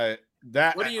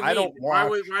that. What do you mean? Don't why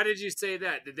did you say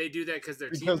that? Did they do that because their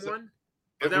team won?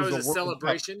 Or that was a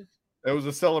celebration? It was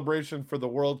a celebration for the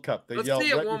World Cup. They Let's yelled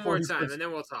see it one more time, and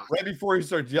then we'll talk. Right before he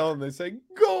starts yelling, they say,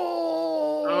 "Goal!"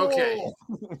 Okay.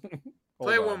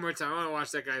 Play it one more time. I want to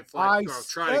watch that guy fly.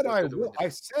 I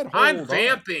said, I'm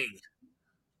vamping.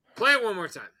 Play it one more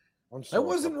time. I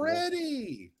wasn't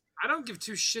ready. I don't give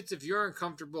two shits if you're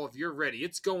uncomfortable. If you're ready,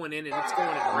 it's going in and it's going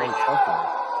in right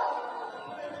now.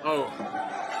 Oh,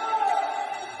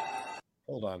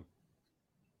 hold on.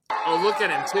 Oh, look at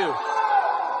him too.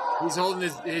 He's holding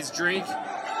his drink.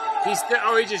 He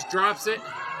just drops it.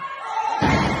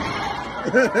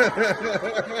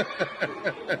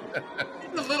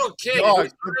 The little kid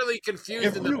who's really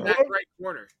confused in the back right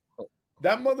corner.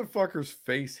 That motherfucker's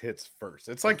face hits first.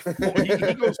 It's like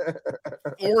he goes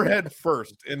forehead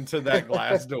first into that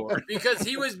glass door. Because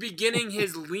he was beginning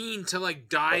his lean to like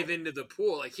dive into the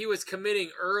pool. Like he was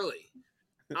committing early.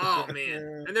 Oh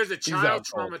man. And there's a child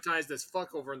traumatized as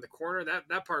fuck over in the corner.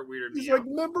 That part weirded me out.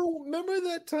 He's like, remember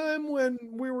that time when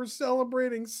we were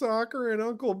celebrating soccer and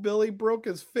Uncle Billy broke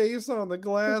his face on the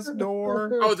glass door?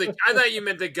 Oh, I thought you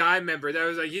meant the guy member. That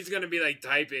was like he's gonna be like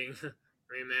typing.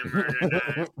 Remember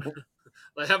that.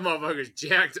 Like that motherfucker's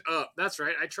jacked up. That's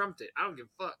right. I trumped it. I don't give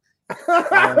a fuck.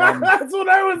 That's what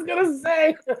I was gonna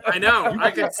say. I know.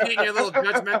 I could see in your little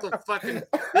judgmental fucking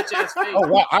bitch ass face. Oh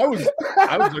wow! I was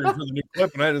looking for the new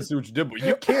clip and I didn't see what you did, but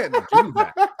you can't do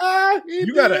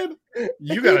that.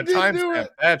 You gotta timestamp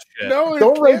that shit. No,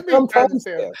 don't write some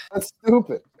timestamp. That's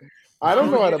stupid. I don't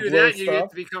know how to do that. You get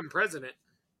to become president.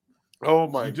 Oh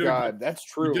my god, that's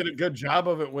true. You did a good job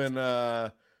of it when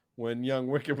Young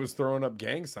Wicked was throwing up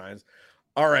gang signs.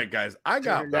 All right, guys, I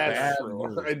got bad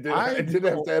news. I did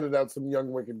have to edit out some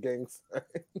Young Wicked gang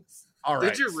signs. All right.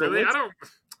 Did you really? I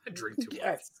drink too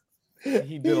much.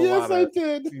 He did a lot. I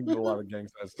did. He did a lot of gang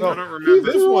signs. So I don't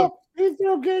remember this one. He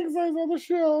threw gang signs on the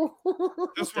show.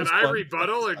 Did I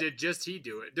rebuttal or did just he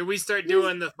do it? Did we start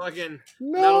doing the fucking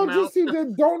no? Just he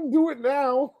did. Don't do it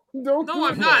now. Don't. No,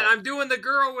 I'm not. I'm doing the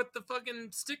girl with the fucking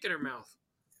stick in her mouth.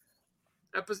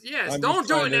 Yes, don't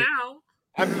do it now.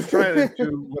 I'm just trying to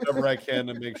do whatever I can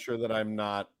to make sure that I'm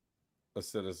not a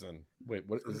citizen. Wait,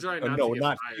 what is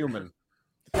not human.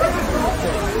 Hold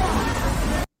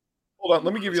on,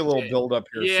 let me give you a little build up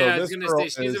here. Yeah, so I was going to say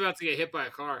she's about to get hit by a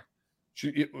car.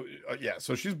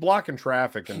 So she's blocking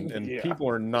traffic and people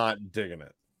are not digging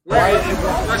it. Why is it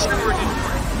Russia or Detroit?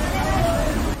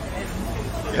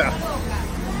 Yeah.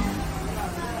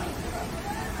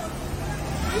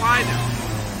 Why though?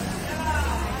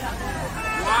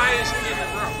 Why is she in the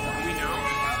room? Do we know?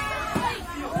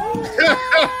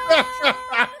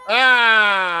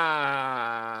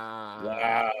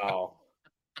 Wow.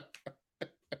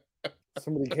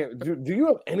 Somebody can't. Do you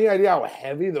have any idea how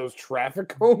heavy those traffic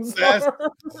cones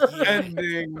are?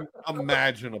 Ending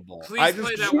imaginable. Please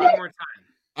play that one more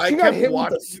time. She got hit with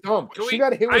the stump. She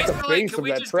got hit with the base of that traffic. Can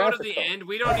we just go to the end?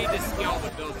 We don't need to see all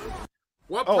the building.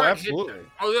 What part absolutely. Hit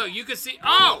them? Oh, no, you can see.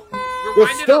 Oh!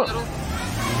 Rewind it a little.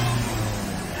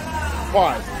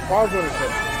 Pause when it's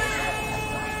hit.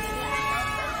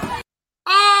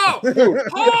 Oh!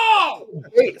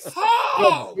 The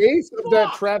base of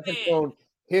that traffic cone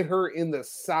hit her in the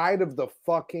side of the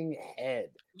fucking head.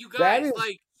 You guys, that is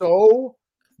like so.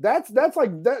 That's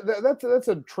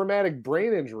a traumatic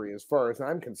brain injury as far as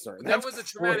I'm concerned. That was a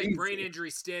traumatic brain injury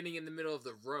standing in the middle of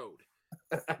the road.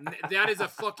 That is a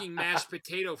fucking mashed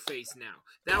potato face now.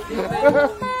 That woman.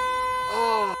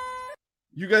 Oh.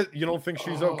 You guys, you don't think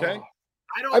she's okay?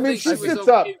 I mean, she sits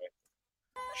up.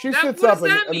 She sits up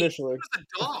initially. She was a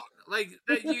dog. Like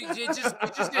that, you just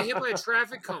got hit by a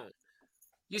traffic cone.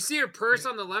 You see her purse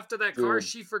on the left of that car. Dude.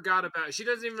 She forgot about it. She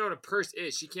doesn't even know what a purse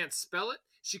is. She can't spell it.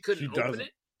 She couldn't open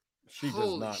it. She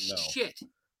does not know. Shit.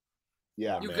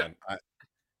 Yeah, man.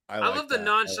 I love the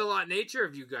nonchalant nature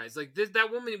of you guys. Like that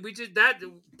woman.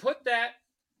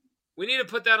 We need to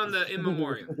put that on the in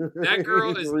memoriam. That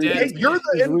girl is dead. Hey, you're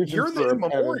the in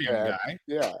memoriam guy.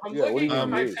 Yeah. I'm looking at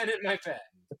my pen and my pad.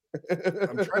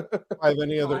 I'm trying to find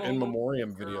any other in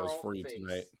memoriam videos for you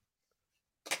tonight.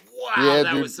 Wow, yeah,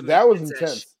 that dude, was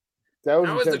intense. That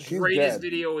was the greatest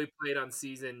video we played on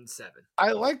season 7.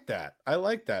 I like that.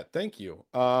 Thank you.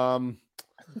 I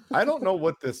don't know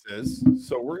what this is,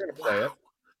 so we're gonna play it.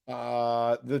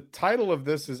 The title of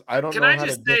this is I don't know. Can I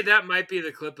just say that might be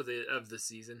the clip of the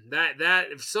season? That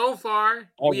so far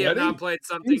we have not played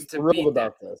something to beat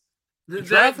about this. The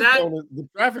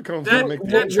traffic cone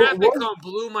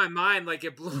blew my mind like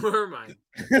it blew her mind.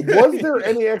 Was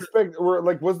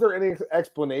there any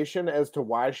explanation as to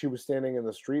why she was standing in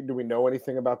the street? Do we know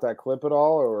anything about that clip at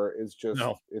all, or it's just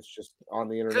on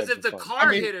the internet? Because if the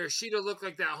car hit her, she'd have looked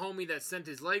like that homie that sent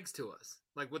his legs to us,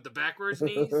 like with the backwards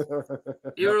knees.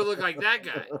 He would have looked like that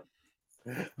guy.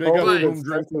 Big boom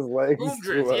drift,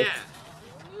 yeah.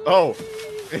 Oh.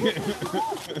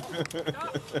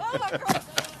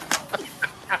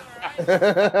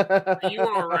 Are you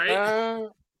all right?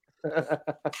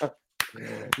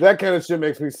 That kind of shit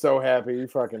makes me so happy. You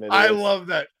fucking idiot. I love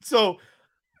that. So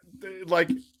like,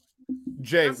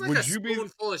 Jay, That's like would a you be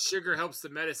spoonful of sugar helps the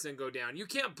medicine go down? You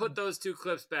can't put those two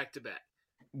clips back to back.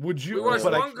 Would you? We watched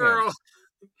one girl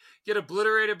get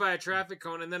obliterated by a traffic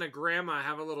cone, and then a grandma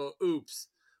have a little oops.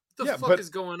 What the fuck is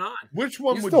going on? Which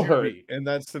one would you be in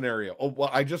that scenario? Oh,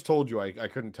 well, I just told you I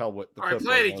couldn't tell what the All right,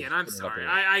 play it again. I'm sorry.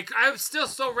 I'm still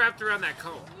so wrapped around that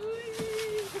cone.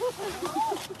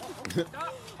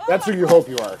 That's who you hope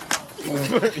you are.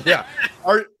 Yeah.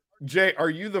 Jay, are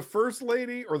you the first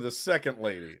lady or the second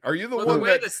lady? Are you the one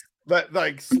that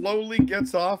like slowly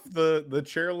gets off the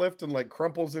chairlift and like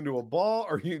crumples into a ball,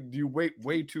 or do you wait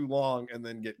way too long and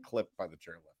then get clipped by the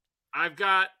chairlift? I've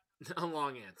got a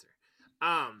long answer.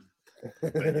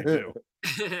 You do.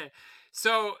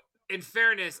 So, in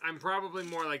fairness, I'm probably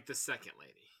more like the second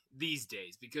lady these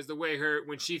days, because the way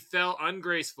when she fell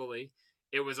ungracefully,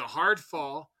 it was a hard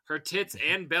fall. Her tits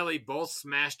and belly both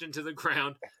smashed into the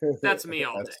ground. That's me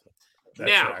all day.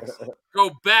 Now,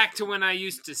 go back to when I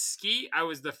used to ski. I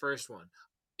was the first one.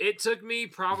 It took me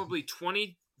probably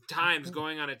 20 times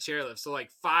going on a chairlift. So like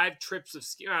 5 trips of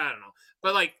ski. I don't know.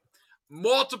 But like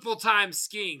multiple times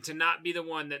skiing to not be the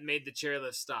one that made the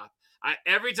chairlift stop.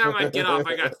 Every time I get off,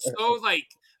 I got so like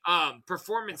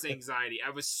performance anxiety. I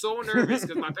was so nervous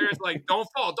because my parents were like, don't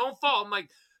fall. I'm like,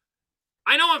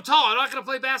 I know I'm tall. I'm not going to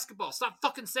play basketball. Stop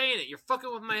fucking saying it. You're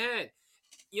fucking with my head.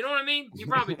 You know what I mean? You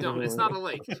probably don't. It's not a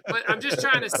lake. But I'm just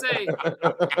trying to say,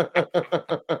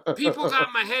 people got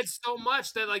in my head so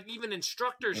much that like even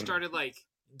instructors started like,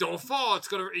 don't fall. It's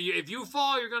going to, if you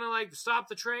fall, you're going to like stop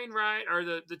the train ride or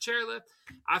the chairlift.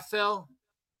 I fell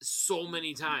so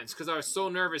many times because I was so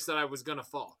nervous that I was going to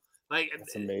fall. Like,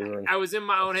 I was in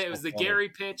my own head. It was the Gary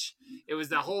pitch. It was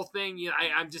the whole thing. You know,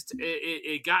 I'm just,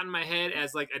 it got in my head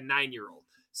as like a 9-year-old.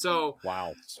 So,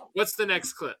 wow. What's the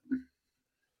next clip?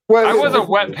 I was a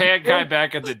wet pant guy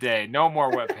back in the day. No more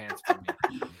wet pants for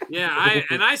me. Yeah,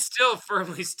 I still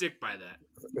firmly stick by that.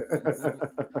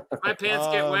 My pants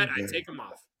get wet, I take them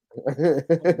off.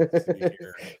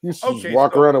 You should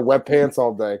walk around in wet pants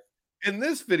all day. In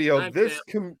this video,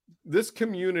 this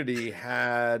community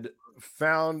had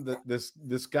found that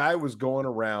this guy was going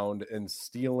around and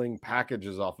stealing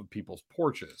packages off of people's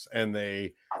porches, and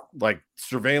they like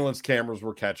surveillance cameras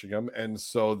were catching him, and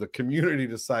so the community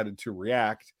decided to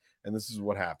react, and this is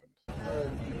what happened.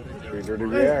 Dirty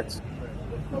reacts.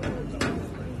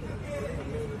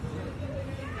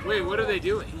 Wait, what are they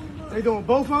doing? They doing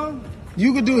both of them?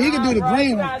 He could do the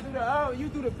green one. You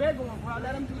do the bigger one, bro.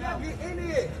 Let him do that. Get in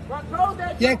here. Bro, close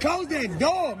that door. Yeah, close that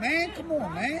door, man. Come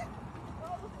on, man.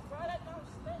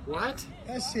 What?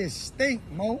 That shit stink,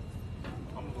 Mo.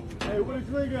 Hey, where the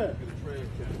drink at?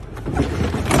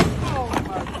 Oh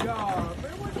my God,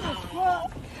 man, what the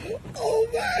fuck? Oh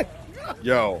my.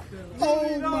 Yo.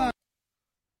 Oh my.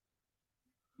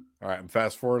 All right, I'm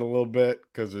fast forward a little bit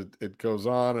because it goes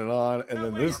on, and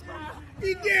then this.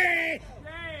 He did.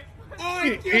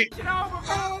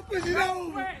 Oh, push it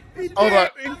over. Hold on.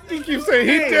 You keep saying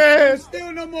he did. Don't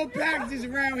steal no more packages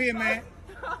around here, man.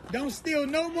 Don't steal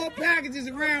no more packages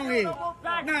around here.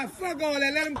 Nah, fuck all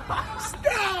that. Let him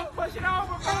stop. Push it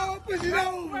over. Oh, push it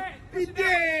over. He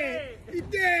dead. He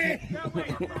dead.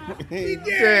 He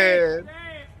dead.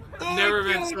 I've never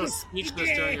been so speechless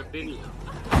during a video.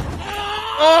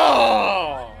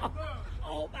 Oh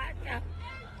my God.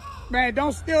 Man,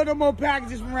 don't steal no more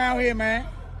packages from around here, man.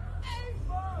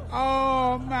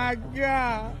 Oh my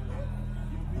God.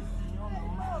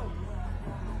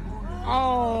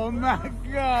 Oh my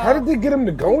God. How did they get him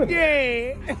to go in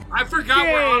there? I forgot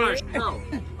we're on our show.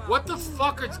 What the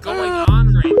fuck is going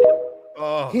on right now?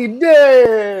 Oh. He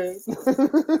did.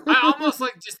 I almost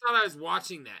like just thought I was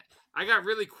watching that. I got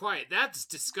really quiet. That's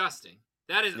disgusting.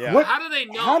 That is. Yeah. How do they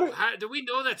know? Do we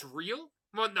know that's real?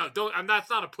 Well, no, don't. That's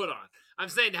not a put on. I'm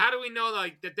saying, how do we know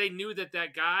like that they knew that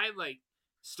guy like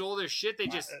stole their shit? They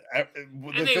just and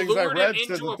they lured him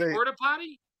into a porta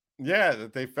potty. Yeah,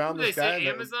 that they found this guy.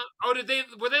 Amazon. Oh,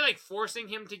 were they like forcing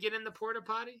him to get in the porta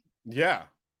potty? Yeah.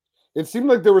 It seemed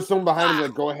like there was someone behind him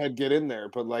like, go ahead, get in there.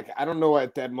 But like, I don't know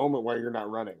at that moment why you're not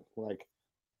running. Like,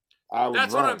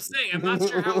 that's what I'm saying. I'm not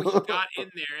sure how he got in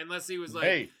there unless he was like,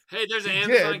 hey there's an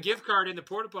Amazon gift card in the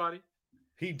porta potty.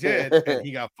 He did, and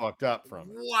he got fucked up from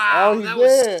it. Wow, that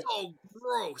was so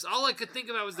gross. All I could think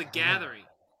about was The Gathering.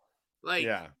 Like,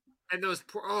 yeah. And those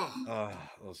poor,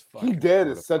 those He did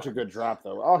is such a good drop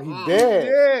though. Oh, he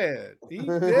did. He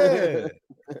did.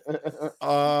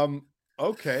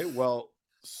 Okay, well,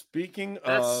 speaking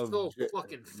That's of so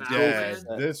fucking foul, dead,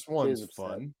 man. this one's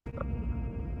fun.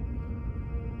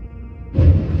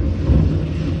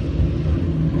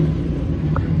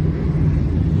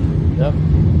 Yep.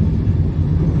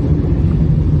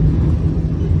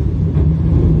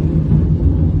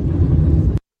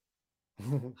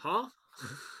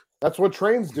 That's what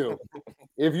trains do.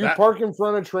 If you park in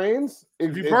front of trains,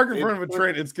 if you park in front of a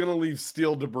train, it's going to leave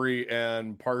steel debris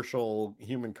and partial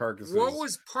human carcasses. What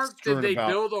was parked? Did they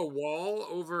build a wall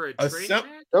over a train track?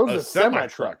 That was a semi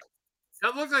truck.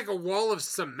 That looked like a wall of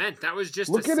cement. That was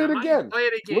just Look a at semi? it again. Play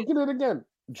it again. Look at it again.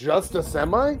 Just a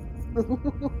semi?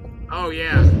 Oh,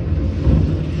 yeah.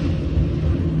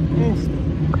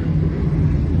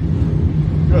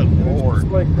 Good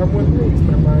Lord. Like, come with me,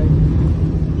 semi.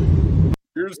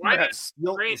 Here's that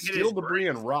steel debris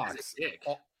and rocks.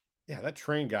 Oh, yeah, that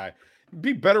train guy.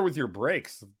 Be better with your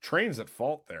brakes. The train's at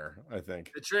fault there, I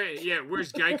think. The train, yeah.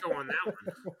 Where's Geico on that one?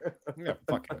 Yeah,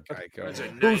 fucking Geico.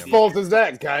 Whose fault is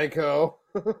that, Geico?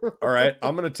 All right,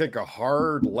 I'm gonna take a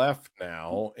hard left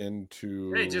now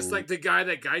into. Hey, just like the guy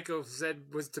that Geico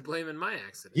said was to blame in my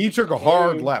accident. He took a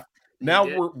hard left. Now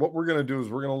what we're gonna do is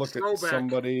we're gonna look at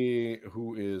somebody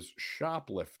who is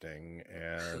shoplifting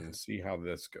and see how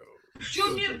this goes.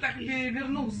 Чё мир так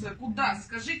вернулся? Куда?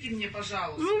 Скажите мне,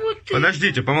 пожалуйста.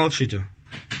 Подождите, помолчите.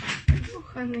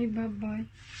 Кухонный бабай.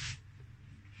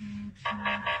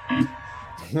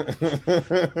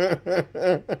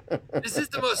 This is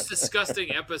the most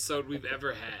disgusting episode we've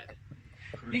ever had.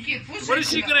 Никит, what is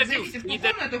she gonna do? Feed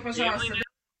that family now?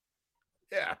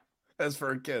 Yeah. That's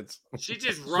for her kids. She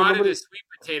just rotted a sweet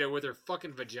potato with her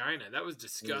fucking vagina. That was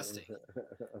disgusting.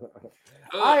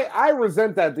 I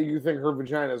resent that you think her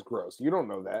vagina is gross. You don't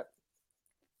know that.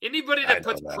 Anybody that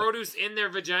puts produce in their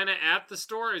vagina at the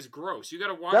store is gross. You got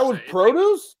to watch that. Was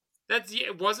produce?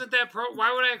 Wasn't that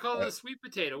Why would I call it a sweet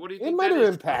potato? What do you think? It might have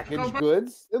been packaged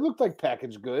goods. It looked like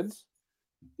packaged goods.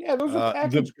 Yeah, those are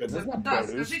packaged goods. That's not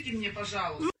produce.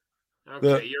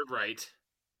 Okay, you're right.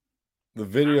 The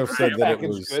video said that it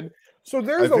was good. So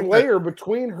there's a layer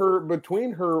between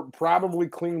her probably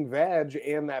clean vag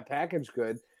and that packaged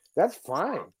good. That's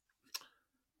fine.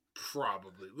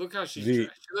 Probably. Look how she's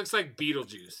dressed. She looks like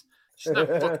Beetlejuice. She's not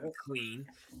fucking clean.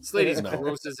 This lady's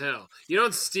gross as hell. You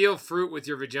don't steal fruit with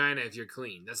your vagina if you're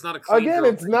clean. That's not a clean. Again,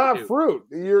 it's not fruit.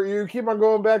 You keep on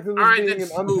going back to this being an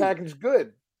unpackaged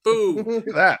good. Food. Look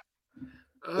at that.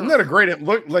 Isn't that a great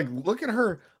look? Like, look at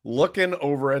her looking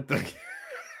over at the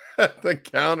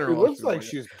counter. She looks like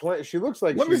she's playing. She looks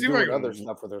like she's doing other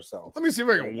stuff with herself. Let me see if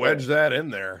I can wedge that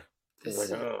in there.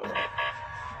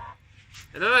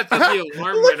 And then I thought the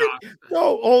alarm went off.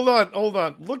 No, hold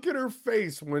on. Look at her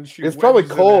face when she. It's probably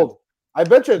cold. I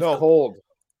bet you it's cold.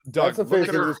 Doug, that's the face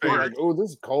of her like, oh,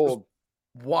 this is cold.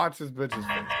 Just watch this bitch's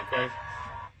face, okay?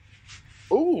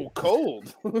 Ooh,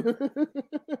 cold.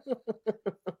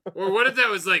 Or what if that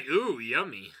was like, ooh,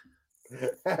 yummy?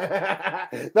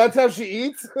 That's how she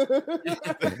eats. Maybe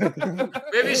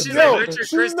she's like Richard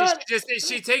Christie.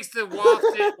 She takes the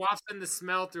wafts and the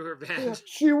smell through her bag.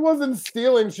 She wasn't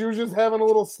stealing. She was just having a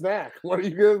little snack. What are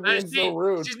you guys being so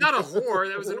rude? She's not a whore.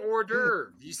 That was an hors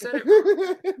d'oeuvre. You said it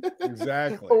wrong.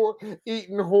 Exactly.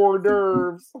 Eating hors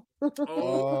d'oeuvres.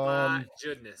 Oh my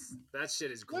goodness, that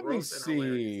shit is gross. Let me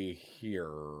see here.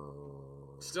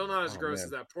 Still not as gross as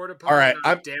that porta potty. All right,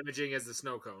 not damaging as the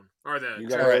snow cone or the. You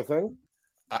got everything?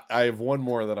 I have one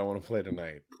more that I want to play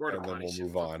tonight, and then we'll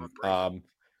move on.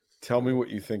 Tell me what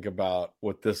you think about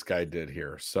what this guy did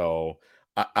here. So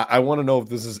I want to know if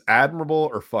this is admirable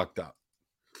or fucked up.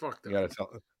 Fucked up. You gotta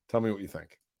tell me what you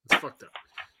think. It's fucked up.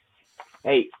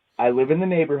 Hey, I live in the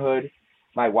neighborhood.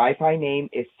 My Wi-Fi name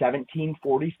is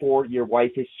 1744. Your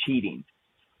wife is cheating.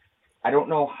 I don't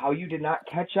know how you did not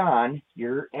catch on.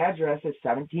 Your address is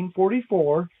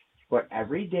 1744, but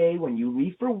every day when you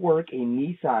leave for work, a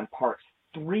Nissan parks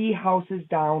 3 houses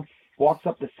down, walks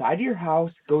up the side of your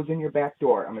house, goes in your back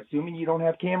door. I'm assuming you don't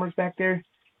have cameras back there?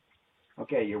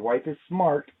 Okay, your wife is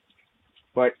smart,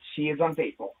 but she is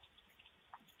unfaithful.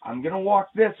 I'm going to walk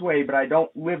this way, but I don't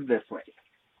live this way.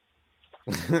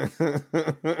 God,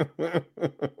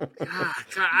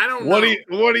 I don't know. What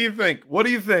do you think? What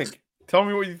do you think? Tell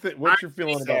me what you think. What's your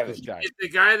feeling about this guy? Is the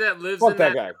guy that lives in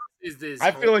that guy. Is this?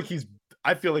 I feel like he's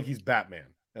Batman,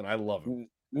 and I love him.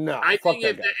 No, I think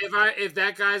if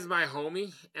that guy's my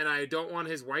homie and I don't want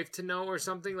his wife to know or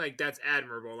something, like that's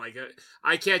admirable. Like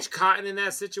I catch Cotton in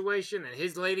that situation and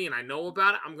his lady and I know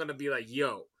about it, I'm gonna be like,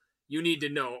 yo, you need to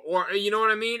know. Or you know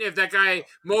what I mean? If that guy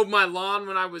mowed my lawn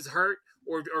when I was hurt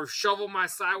or shoveled my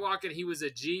sidewalk and he was a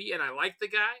G and I like the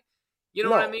guy. You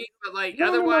know what I mean? But like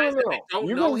otherwise, if I don't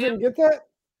know him. Didn't get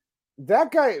that?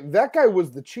 That guy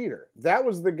was the cheater. That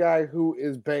was the guy who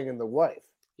is banging the wife.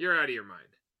 You're out of your mind.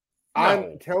 No.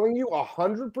 I'm telling you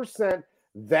 100%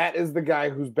 that is the guy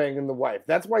who's banging the wife.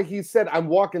 That's why he said, I'm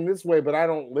walking this way, but I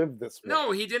don't live this way.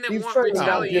 No, he didn't want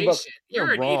retaliation.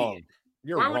 You're an idiot.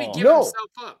 Why would he give himself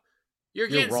up? You're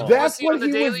getting some That's pussy what on the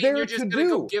he daily, was there and you're to just gonna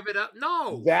go do. give it up.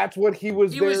 No, that's what he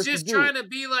was. He was just trying to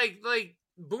be like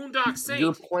Boondock Saint.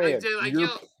 Your plan. Like, your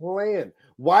plan.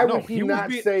 Why would he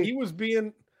not say he was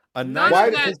being a None nice?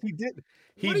 of that- Because he did.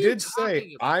 He What are you did talking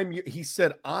say, about? He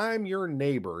said, I'm your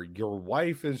neighbor. Your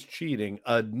wife is cheating.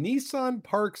 A Nissan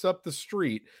parks up the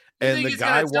street, You and think the he's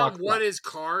guy gonna tell walks him what up. his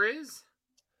car is?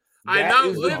 I That don't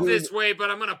is the live dude- this way,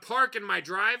 but I'm gonna park in my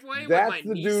driveway that's with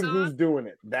my the Nissan. dude who's doing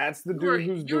it? That's the dude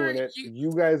who's doing it.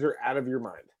 You guys are out of your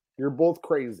mind. You're both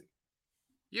crazy.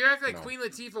 You act like Queen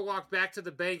Latifah walked back to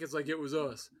the bank. It's like it was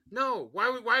us. No, why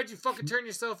would you fucking turn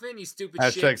yourself in? You stupid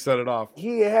shit. Hashtag set it off.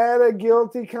 He had a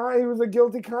guilty he was a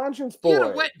guilty conscience boy.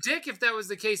 You're a wet dick if that was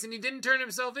the case, and he didn't turn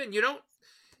himself in. You don't.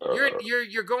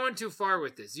 You're going too far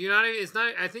with this. You're not. It's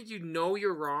not. I think you know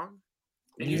you're wrong.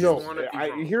 And you just want to be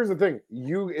wrong. Here's the thing.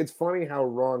 It's funny how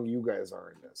wrong you guys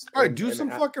are in this. All right, do some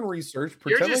fucking research.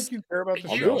 Pretend like you care about the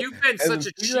show. You've been such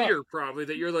a cheater, probably,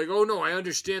 that you're like, oh no, I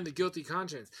understand the guilty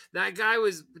conscience. That guy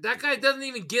doesn't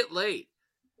even get laid.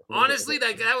 Honestly,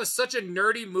 that was such a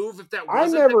nerdy move. If that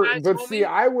wasn't the guy's homie.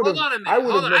 I would have. Hold on a minute. I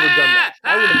would have never done that.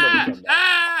 I would have never done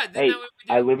that. Hey,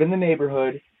 I live in the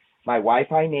neighborhood. My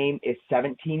Wi-Fi name is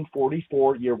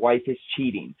 1744. Your wife is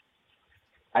cheating.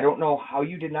 I don't know how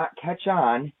you did not catch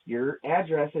on. Your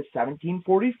address is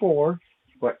 1744,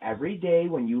 but every day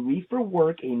when you leave for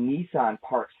work, a Nissan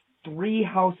parks 3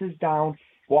 houses down,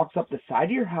 walks up the side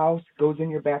of your house, goes in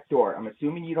your back door. I'm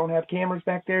assuming you don't have cameras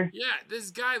back there? Yeah,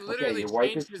 this guy literally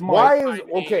changed his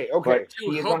okay.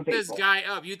 to hook this guy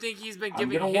up. You think he's been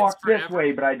giving I'm gonna hints walk forever? this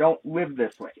way, but I don't live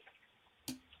this way.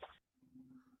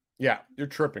 Yeah, you're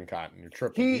tripping, Cotton. You're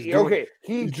tripping. He he's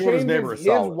doing changes his neighbor a his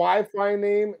solid. Wi-Fi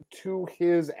name to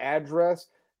his address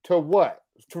to what?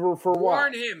 For what?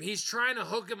 Warn him. He's trying to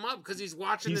hook him up because he's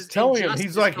watching He's this. telling him, injustice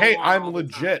he's like, go hey, on I'm all the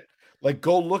time. legit. Like,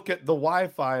 go look at the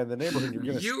Wi-Fi in the neighborhood. You're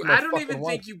gonna. see my I don't fucking even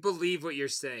wife. think you believe what you're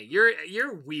saying.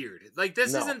 You're weird. Like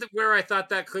this No. isn't where I thought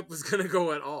that clip was gonna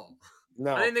go at all.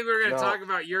 No, I didn't think we were gonna no. talk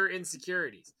about your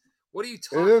insecurities. What are you It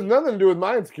talking? has nothing to do with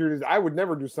my insecurities. I would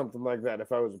never do something like that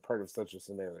if I was a part of such a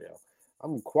scenario.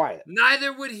 I'm quiet.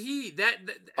 Neither would he. That's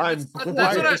what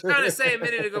I was trying to say a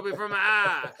minute ago before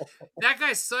that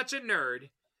guy's such a nerd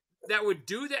that would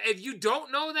do that. If you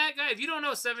don't know that guy, if you don't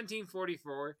know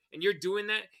 1744 and you're doing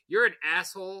that, you're an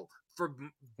asshole for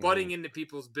butting into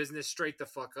people's business straight the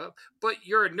fuck up. But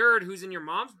you're a nerd who's in your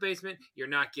mom's basement, you're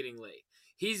not getting laid.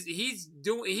 He's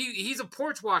a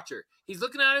porch watcher. He's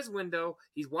looking out his window,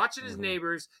 he's watching his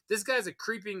neighbors. This guy's a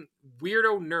creeping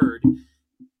weirdo nerd.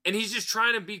 And he's just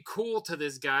trying to be cool to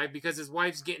this guy because his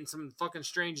wife's getting some fucking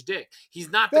strange dick. He's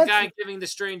not the guy giving the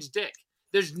strange dick.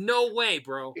 There's no way,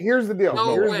 bro. Here's the deal.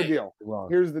 No Here's way. the deal.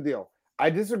 Here's the deal. I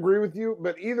disagree with you,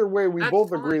 but either way, we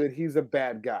both agree that he's a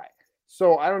bad guy.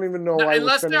 So I don't even know why.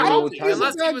 Unless they're homies.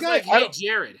 Unless he was like, hey,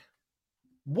 Jared.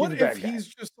 What if he's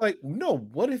just like, no,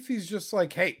 what if he's just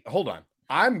like, hey, hold on.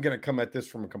 I'm going to come at this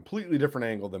from a completely different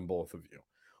angle than both of you.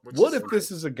 What if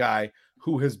this is a guy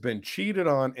who has been cheated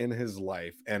on in his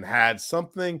life and had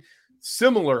something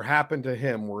similar happen to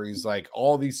him where he's like,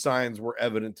 all these signs were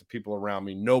evident to people around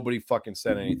me. Nobody fucking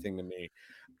said anything to me.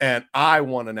 And I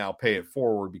want to now pay it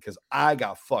forward because I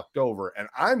got fucked over. And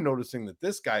I'm noticing that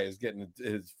this guy is getting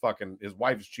his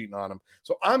wife is cheating on him.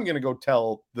 So I'm going to go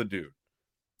tell the dude.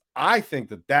 I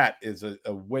think that is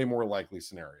a way more likely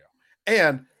scenario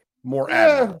and more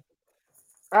admirable.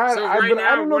 I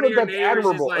don't know that that's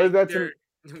admirable. Like, that's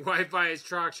Wi-Fi is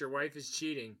trucks. Your wife is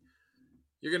cheating.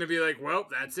 You're gonna be like, well,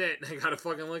 that's it. I gotta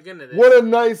fucking look into this. What a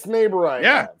nice neighbor I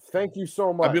have. Thank you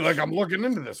so much. I'd be like, I'm looking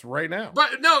into this right now.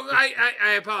 But no,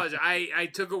 I apologize. I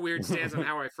took a weird stance on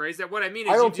how I phrased that. What I mean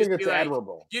is, I don't think it's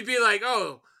admirable. You'd be like,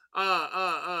 oh,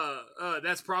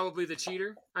 that's probably the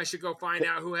cheater. I should go find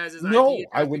out who has his IP. No,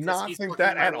 I would not think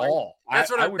that at all.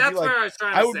 That's where I was trying to say.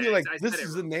 I would be like, this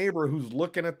is a neighbor who's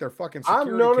looking at their fucking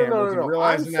security cameras and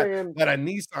realizing that a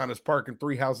Nissan is parking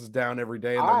 3 houses down every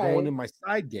day and they're going in my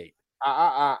side gate.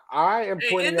 I am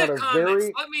pointing out a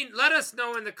comments, very. Let us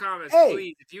know in the comments, Hey,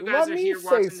 please. If you guys are here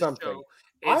watching the show,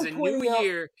 it's a new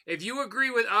year. If you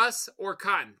agree with us or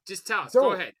Cotton, just tell us.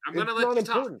 Go ahead. I'm gonna let you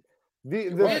talk.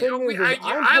 The thing is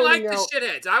I like the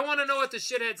shitheads. I want to know what the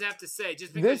shitheads have to say.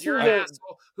 Just because you're an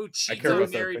asshole who cheats on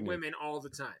married women all the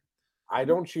time. I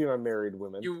don't cheat on married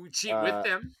women. You cheat with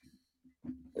them.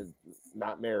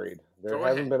 Not married. There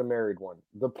hasn't been a married one.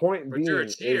 The point being you're a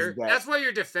cheater. is that that's why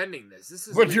you're defending this. This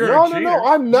is no.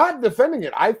 I'm not defending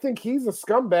it. I think he's a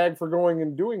scumbag for going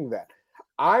and doing that.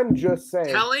 I'm just saying,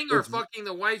 telling or fucking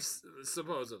the wife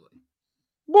supposedly.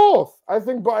 Both. I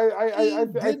think both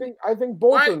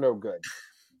are no good.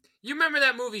 You remember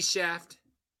that movie Shaft?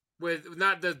 with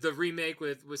not the remake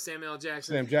with Samuel L.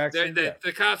 Jackson. Sam Jackson.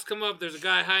 The cops come up. There's a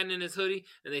guy hiding in his hoodie,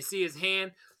 and they see his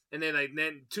hand, and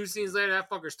then 2 scenes later, that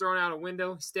fucker's thrown out a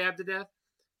window, stabbed to death.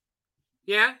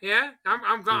 Yeah.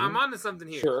 I'm onto something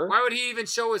here. Sure. Why would he even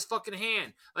show his fucking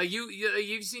hand? Like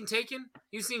you've seen Taken?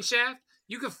 You've seen Shaft?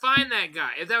 You could find that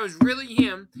guy. If that was really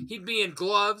him, he'd be in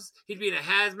gloves. He'd be in a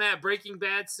hazmat Breaking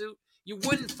Bad suit. You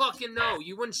wouldn't fucking know.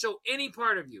 You wouldn't show any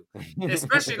part of you,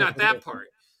 especially not that part.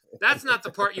 That's not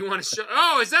the part you want to show.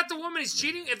 Oh, is that the woman he's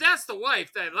cheating? If that's the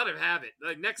wife, then let him have it.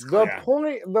 Like next.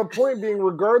 The point being,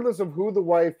 regardless of who the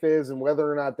wife is and whether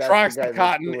or not that's the guy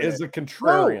Cotton is a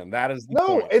contrarian. No, that is the no.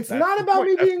 point. It's that's not about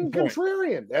me being the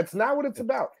contrarian. That's not what it's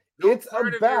about. No, it's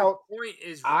about.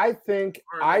 I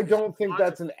don't think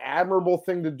that's an admirable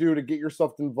thing to do to get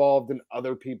yourself involved in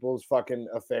other people's fucking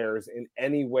affairs in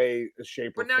any way,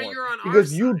 shape, or form. But now you're on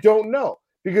because you don't know.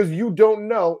 Because you don't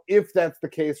know if that's the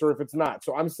case or if it's not.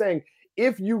 So I'm saying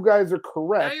if you guys are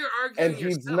correct and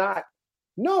he's not.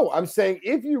 No, I'm saying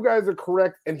if you guys are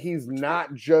correct and he's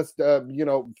not just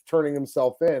turning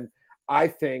himself in, I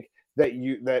think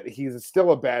that he's still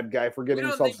a bad guy for getting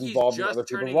himself involved in other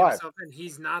people's lives.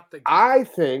 He's not the guy.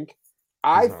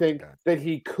 I think that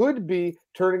he could be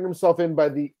turning himself in by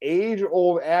the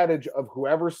age-old adage of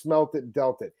whoever smelt it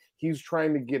dealt it. He's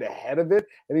trying to get ahead of it,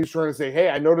 and he's trying to say, hey,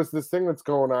 I noticed this thing that's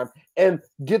going on, and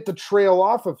get the trail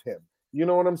off of him. You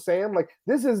know what I'm saying? Like,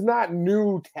 this is not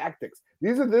new tactics.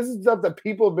 This is stuff that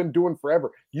people have been doing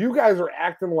forever. You guys are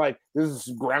acting like this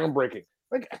is groundbreaking.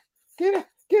 Like, get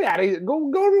out of here. Go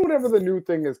do whatever the new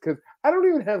thing is, because I don't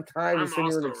even have time to sit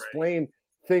here and explain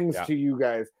things to you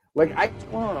guys. Like, what's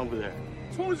going on over there?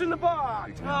 Who's in the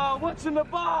box? Oh, what's in the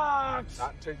box?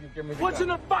 Not till you give me the what's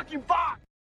gun. In the fucking box?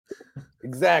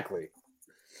 Exactly.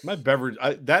 My beverage,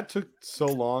 that took so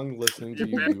long listening to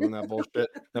you doing that bullshit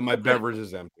that my beverage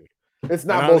is empty. It's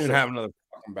not bullshit. I don't even have another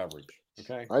fucking beverage.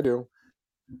 Okay. I do.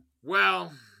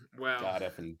 Well. God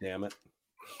effing damn it.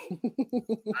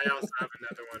 I also have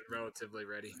another one relatively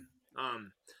ready.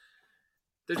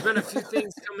 There's been a few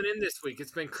things coming in this week.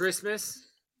 It's been Christmas.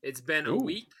 It's been a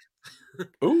week.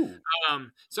 Ooh.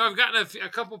 So I've gotten a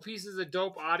couple pieces of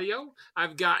dope audio.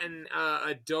 I've gotten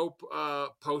a dope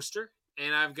poster,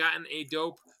 and I've gotten a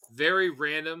dope, very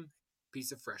random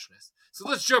piece of freshness. So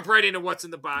let's jump right into what's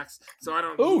in the box. So I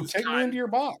don't. Ooh, take me into your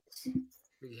box.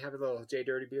 You have a little J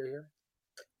Dirty beer here.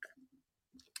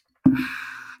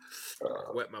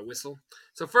 Wet my whistle.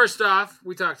 So first off,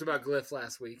 we talked about Glyph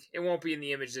last week. It won't be in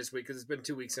the image this week because it's been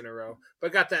 2 weeks in a row.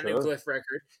 But got that new Glyph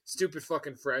record. Stupid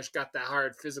fucking fresh. Got that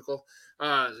hard physical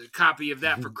copy of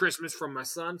that for Christmas from my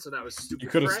son. So that was stupid. You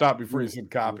could have stopped before you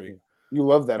said copy. You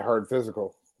love that hard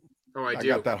physical. Oh, I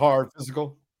do. I got that hard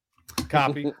physical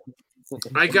copy.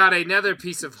 I got another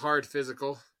piece of hard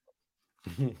physical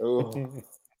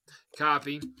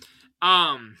copy.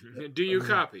 Do you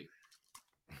copy?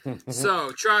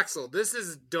 So, Troxel, this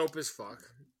is dope as fuck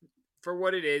for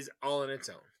what it is, all in its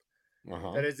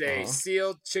own. That is a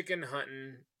sealed chicken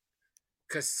hunting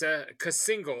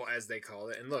single, as they call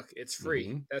it. And look, it's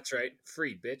free. That's right,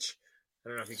 free, bitch. I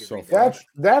don't know if you can read that.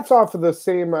 That's off of the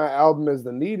same album as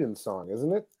the Needin' song,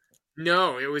 isn't it?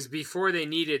 No, it was before they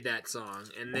needed that song,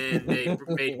 and then they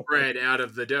made bread out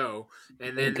of the dough,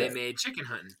 and then they made chicken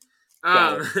hunting.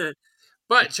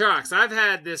 But, Trox, I've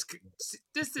had this.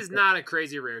 This is not a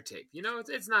crazy rare tape. You know,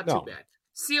 it's not too bad.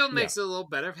 Sealed makes it a little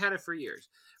better. I've had it for years.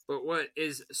 But what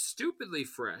is stupidly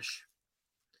fresh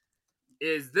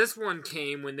is this one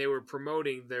came when they were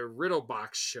promoting their Riddle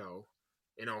Box show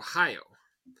in Ohio.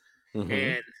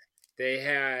 And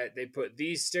they put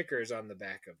these stickers on the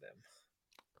back of them.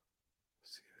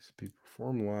 CSP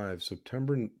perform live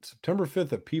September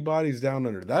 5th at Peabody's Down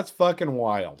Under. That's fucking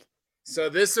wild. So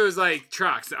this was like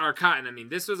Trox or Cotton. I mean,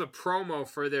 this was a promo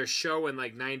for their show in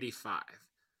like 95.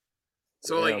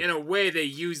 So like in a way, they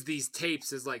used these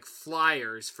tapes as like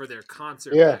flyers for their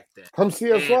concert back then. Come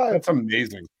see us live. That's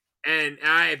amazing. And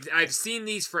I've seen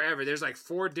these forever. There's like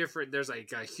 4 different. There's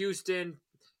like Houston,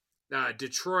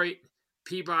 Detroit,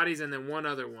 Peabody's, and then one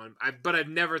other one. But I've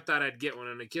never thought I'd get one.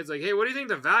 And the kid's like, "Hey, what do you think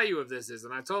the value of this is?"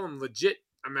 And I told him legit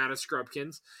amount of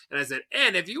Scrubkins, and I said,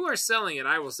 and if you are selling it,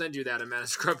 I will send you that amount of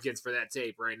Scrubkins for that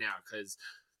tape right now because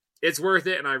it's worth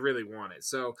it and I really want it.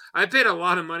 So I paid a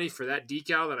lot of money for that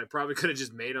decal that I probably could have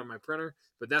just made on my printer,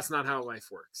 but that's not how life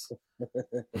works.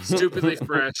 Stupidly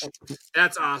fresh.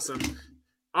 That's awesome.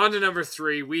 On to number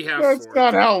 3. We have that's 4.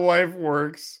 Not how life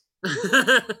works.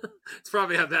 It's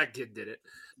probably how that kid did it.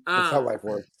 That's how life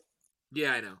works.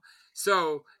 Yeah, I know.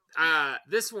 So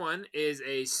this one is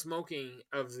a smoking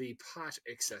of the pot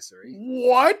accessory.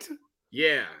 What?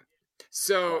 Yeah.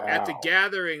 So at the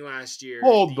gathering last year,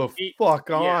 hold the fuck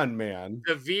on, man.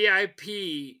 The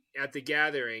VIP at the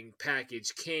gathering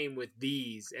package came with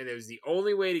these, and it was the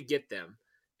only way to get them.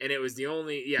 And it was the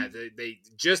only, they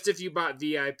just if you bought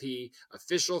VIP,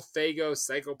 official Faygo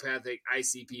Psychopathic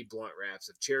ICP blunt wraps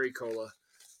of cherry cola.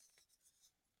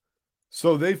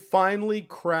 So they finally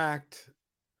cracked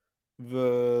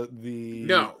the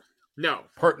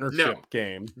partnership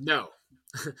game. No.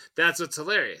 That's what's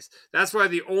hilarious. That's why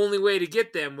the only way to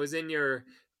get them was in your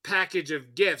package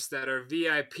of gifts that are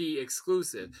VIP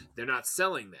exclusive. They're not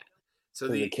selling that. So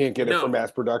they can't get it for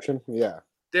mass production? Yeah.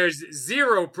 There's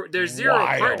zero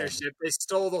partnership. They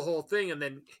stole the whole thing and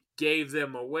then gave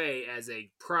them away as a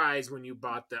prize when you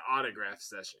bought the autograph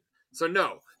session. So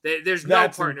no, there's no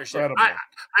partnership.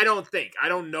 I don't think. I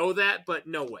don't know that, but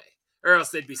no way. Or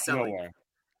else they'd be selling it.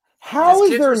 How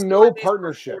is there no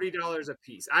partnership? $40 a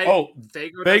piece.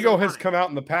 Faygo has come out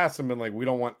in the past and been like, we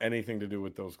don't want anything to do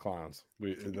with those clowns.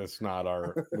 That's not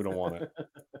our. We don't want it.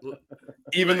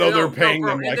 Even though they're paying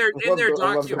them like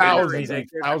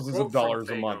thousands of dollars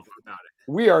a month.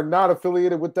 We are not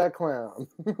affiliated with that clown.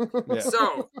 Yeah.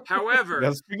 So,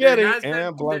 however, spaghetti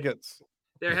and blankets.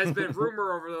 There has been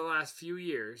rumor over the last few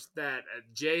years that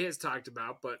Jay has talked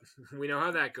about, but we know how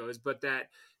that goes. But that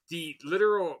the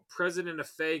literal president of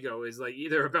Faygo is like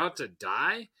either about to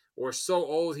die or so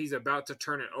old he's about to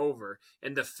turn it over.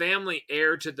 And the family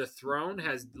heir to the throne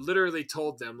has literally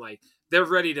told them like they're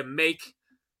ready to make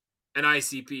an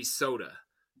ICP soda.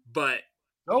 But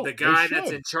the guy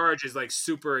that's in charge is like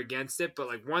super against it. But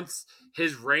like once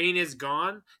his reign is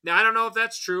gone, now I don't know if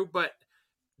that's true, but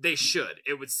they should.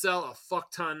 It would sell a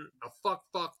fuck ton,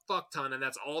 and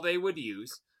that's all they would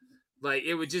use. Like,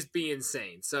 it would just be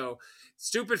insane. So,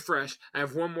 stupid fresh. I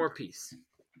have one more piece.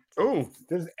 Oh,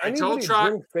 does anybody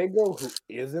drink Faygo who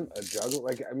isn't a juggler?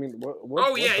 Like, I mean, what?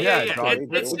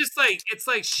 It's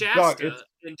like Shasta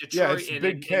in Detroit and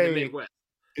in the Midwest.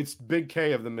 It's Big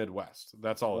K of the Midwest.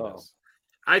 That's all it is.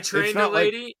 I trained a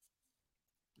lady.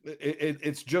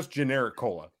 It's just generic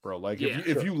cola, bro. Like,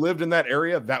 if you lived in that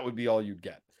area, that would be all you'd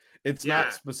get. It's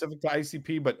not specific to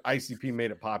ICP, but ICP made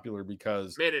it popular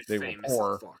because they were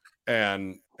poor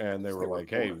and they were like,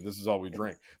 hey, this is all we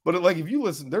drink. But like, if you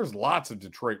listen, there's lots of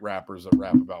Detroit rappers that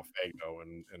rap about Faygo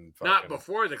and not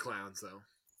before the clowns though.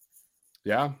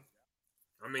 Yeah,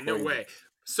 I mean, no way.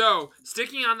 So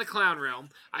sticking on the clown realm,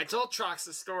 I told Trox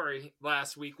the story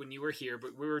last week when you were here,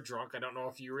 but we were drunk. I don't know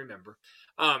if you remember.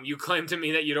 You claimed to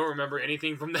me that you don't remember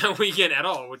anything from that weekend at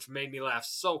all, which made me laugh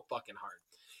so fucking hard.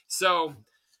 So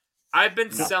I've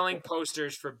been selling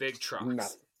posters for big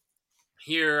trucks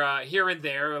here and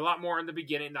there. A lot more in the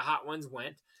beginning. The hot ones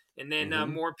went, and then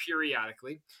more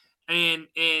periodically. And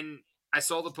I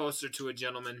sold a poster to a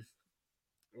gentleman.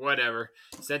 Whatever.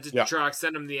 Sent it to Truck.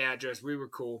 Sent him the address. We were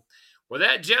cool. Well,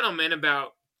 that gentleman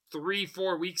about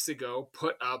 3-4 weeks ago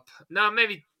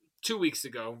maybe 2 weeks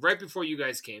ago, right before you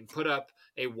guys came, put up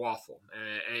a waffle,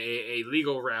 a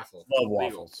legal raffle. Love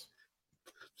waffles.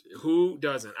 Who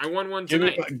doesn't? I won one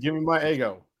tonight. Give me my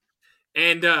ego.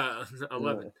 And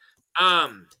 11.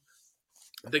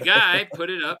 The guy put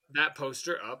that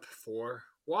poster up for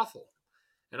waffle.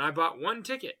 And I bought one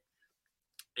ticket.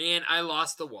 And I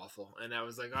lost the waffle. And I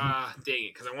was like, dang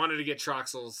it. Because I wanted to get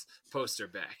Troxel's poster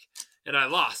back. And I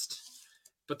lost.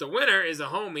 But the winner is a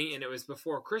homie. And it was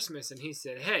before Christmas. And he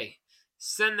said, hey,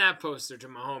 send that poster to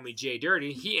my homie Jay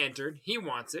Dirty. He entered. He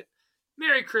wants it.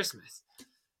 Merry Christmas.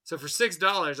 So for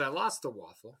 $6, I lost the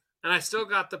waffle, and I still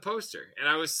got the poster. And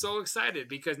I was so excited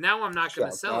because now I'm not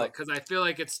going to sell it because I feel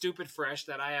like it's stupid fresh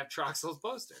that I have Troxel's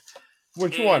poster.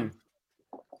 Which one?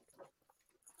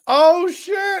 Oh,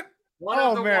 shit.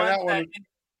 That one.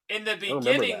 In the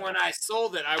beginning, when I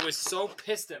sold it, I was so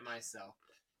pissed at myself.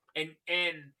 And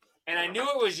I knew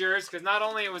it was yours because not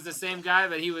only it was the same guy,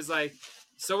 but he was like,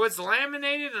 so it's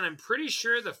laminated, and I'm pretty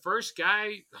sure the first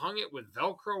guy hung it with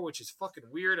Velcro, which is fucking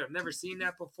weird. I've never seen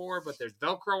that before, but there's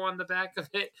Velcro on the back of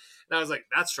it. And I was like,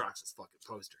 that's Troxel's fucking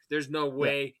poster. There's no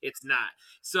way it's not.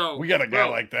 So we got a guy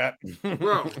like that.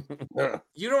 Bro,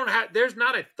 there's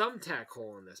not a thumbtack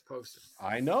hole in this poster.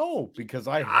 I know, because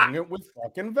I hung it with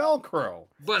fucking Velcro.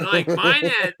 But like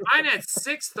mine had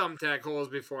 6 thumbtack holes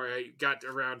before I got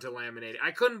around to laminating.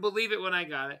 I couldn't believe it when I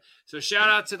got it. So shout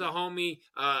out to the homie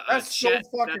that's Chet.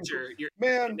 so fucking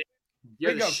man.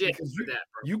 You're the shit for that,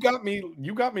 bro.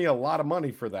 You got me a lot of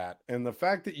money for that, and the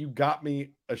fact that you got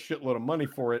me a shitload of money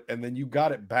for it, and then you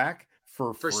got it back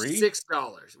for free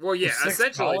 $6. Well, yeah,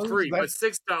 essentially free, but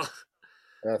 $6.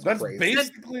 That's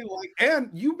basically like,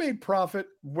 and you made profit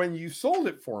when you sold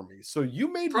it for me. So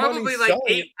you made probably money like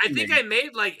 $8. I think I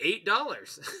made like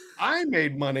 $8. I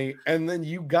made money, and then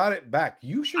you got it back.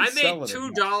 You should. I made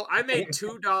 $2. I made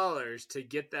 $2 to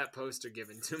get that poster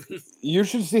given to me. You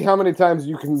should see how many times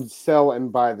you can sell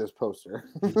and buy this poster.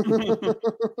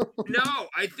 No,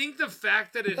 I think the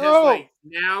fact that it has like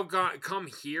now come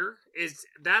here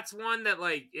that's one that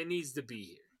like it needs to be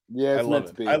here. Yeah, I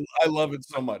love it. I love it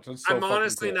so much. It's so I'm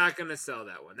honestly cool. not going to sell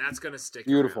that one. That's going to stick.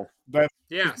 Beautiful.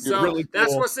 Yeah, so really cool.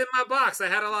 That's what's in my box. I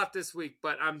had a lot this week,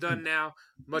 but I'm done now.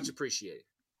 Much appreciated.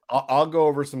 I'll go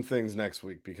over some things next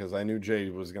week because I knew Jay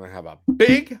was going to have a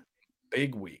big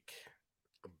week.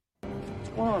 What's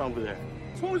going on over there?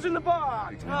 Who's in the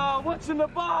box? Oh, what's in the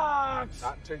box?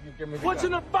 Not until you give me the what's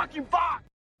gun. In the fucking box?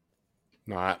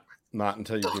 Not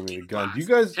until you give me the gun. You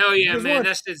guys, hell yeah, man,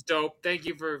 that shit's dope. Thank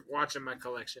you for watching my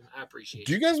collection. I appreciate it.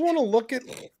 Do you guys want to look at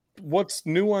what's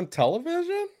new on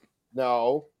television?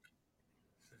 No.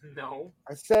 No.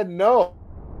 I said no.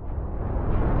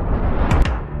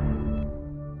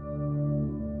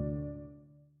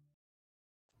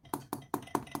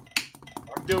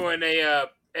 I'm doing a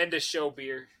end of show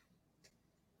beer.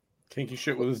 Kinky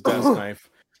shit with his desk knife.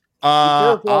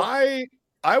 I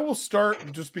will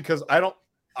start just because I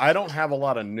don't have a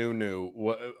lot of new.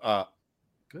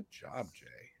 Good job, Jay.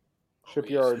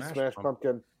 Shipyard, Smash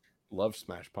Pumpkin. Love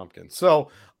Smash Pumpkin. So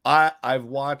I've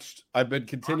been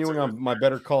continuing on my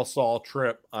Better Call Saul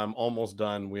trip. I'm almost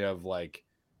done. We have like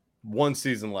one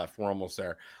season left. We're almost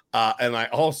there. And I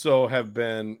also have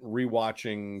been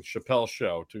rewatching Chappelle's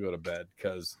Show to go to bed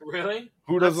because really,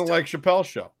 who doesn't like Chappelle's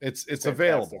Show? It's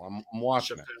available. I'm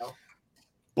watching it.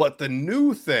 But the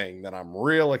new thing that I'm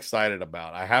real excited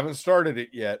about, I haven't started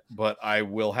it yet, but I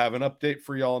will have an update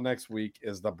for y'all next week,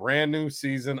 is the brand new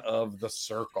season of The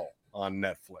Circle on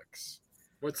Netflix.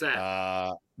 What's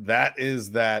that? That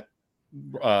is that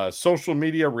social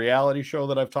media reality show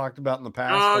that I've talked about in the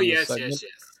past. Oh, yes.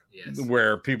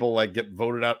 Where people like get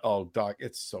voted out. Oh, Doc,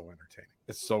 it's so entertaining.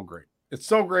 It's so great. It's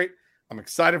so great. I'm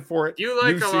excited for it. You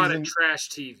like a lot of trash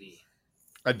TV.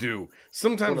 I do.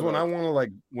 Sometimes when I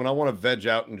want to veg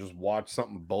out and just watch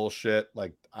something bullshit,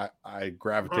 like I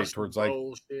gravitate towards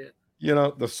bullshit.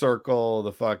 Like, The Circle,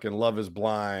 the fucking Love is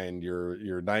Blind,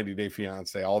 your 90 Day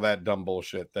Fiance, all that dumb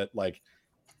bullshit that like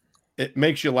it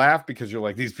makes you laugh because you're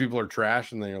like, these people are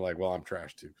trash, and then you're like, well, I'm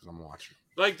trash too because I'm watching.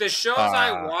 Like the shows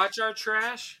I watch are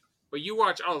trash, but you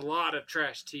watch a lot of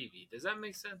trash TV. Does that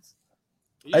make sense?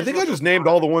 I think I just named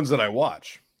all the ones that I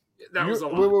watch. That was a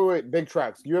lot. Wait. Big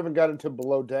Tracks. You haven't gotten to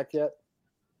Below Deck yet?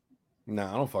 No,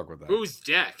 I don't fuck with that. Who's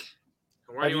Deck?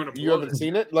 Why do you want to? You haven't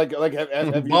seen it? Like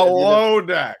have Below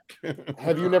Deck.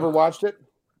 Have you never watched it?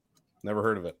 Never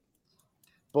heard of it.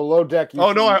 Below Deck.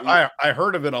 I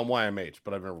heard of it on YMH,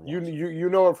 but I've never watched it. You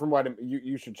know it from YMH.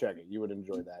 You should check it. You would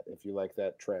enjoy that if you like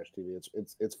that trash TV.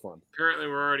 It's fun. Apparently,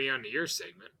 we're already on to your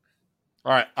segment.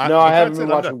 All right. I haven't been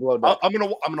watching Below Deck. I'm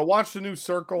gonna watch the new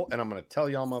Circle, and I'm gonna tell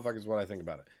y'all motherfuckers what I think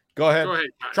about it. Go ahead.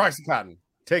 Troxy Cotton.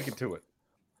 Take it to it.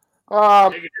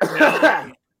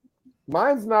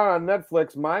 Mine's not on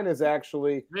Netflix. Mine is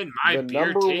actually the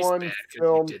number one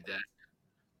film.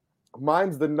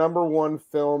 Mine's the number one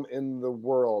film in the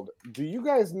world. Do you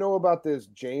guys know about this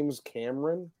James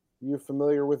Cameron? You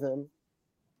familiar with him?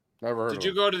 Never heard. Did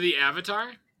you go to the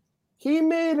Avatar? He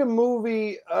made a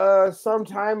movie some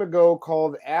time ago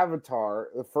called Avatar,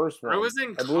 the first one. I was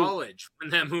in college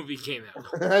when that movie came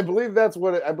out. I believe that's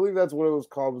what it was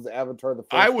called. Was Avatar the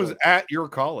first? I was at your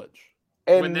college.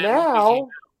 And now,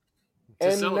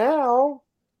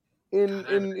 in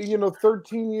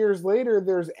 13 years later,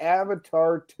 there's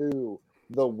Avatar 2,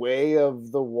 The Way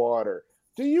of the Water.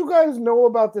 Do you guys know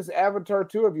about this Avatar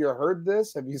 2? Have you heard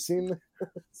this? Have you seen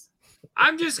this?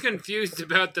 I'm just confused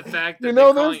about the fact that you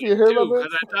know this. You heard about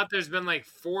because I thought there's been like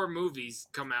 4 movies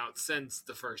come out since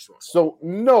the first one. So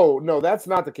no, that's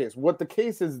not the case. What the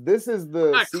case is, this is the.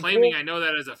 I'm not sequel. Claiming I know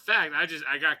that as a fact. I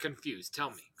got confused. Tell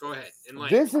me. Go ahead.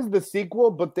 This is the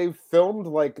sequel, but they filmed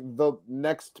like the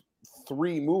next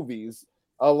 3 movies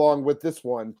along with this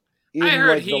one. I heard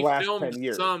like he the last filmed 10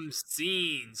 years. some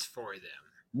scenes for them.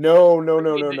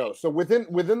 No. So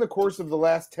within the course of the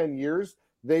last 10 years.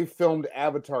 They filmed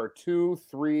Avatar 2,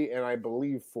 3, and I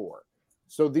believe 4.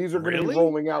 So these are going to be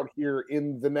rolling out here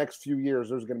in the next few years.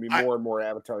 There's going to be more and more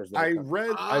Avatars. I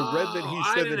read that he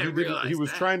said that he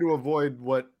was trying to avoid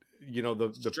what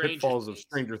the pitfalls of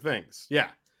Stranger Things. Yeah,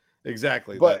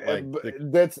 exactly. But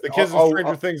the kids of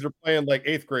Stranger Things are playing like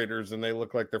 8th graders, and they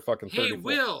look like they're fucking 34. Hey,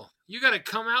 Will, you got to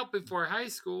come out before high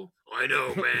school. I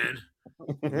know, man.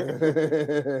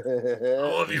 I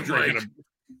love you, Mike.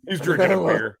 He's drinking a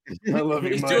beer. I love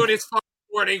you, He's Mike. doing his fucking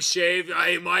morning shave.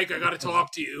 Hey, Mike, I got to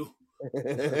talk to you.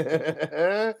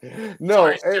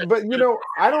 No, but you know,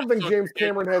 I don't think James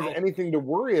Cameron has anything to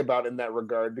worry about in that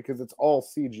regard because it's all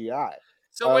CGI.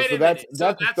 So wait a minute.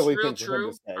 That's real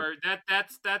true, or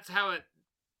that's how it.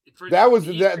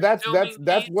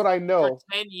 That's what I know.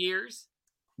 For 10 years.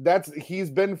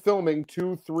 He's been filming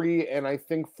 2, 3, and I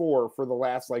think 4 for the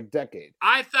last like decade.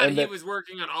 I thought he was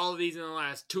working on all of these in the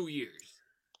last 2 years.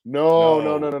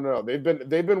 No.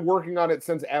 They've been working on it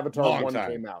since Avatar 1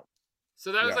 came out.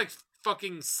 So that was like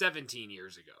fucking 17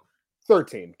 years ago.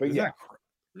 13, but yeah.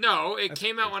 No, it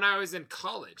came out when I was in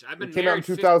college. It came out in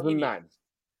 2009.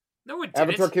 No, it didn't.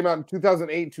 Avatar came out in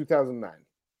 2008, 2009.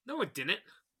 No, it didn't.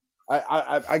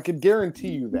 I could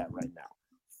guarantee you that right now.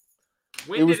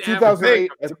 When it was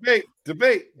 2008.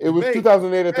 Debate. It was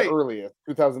 2008 at the earliest.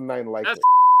 2009 likely.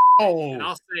 And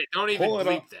I'll say, don't even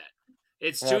bleep that.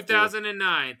 It's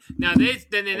 2009. Now, in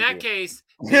that case,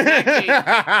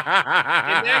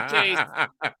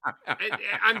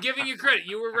 I'm giving you credit.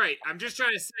 You were right. I'm just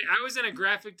trying to say, I was in a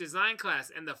graphic design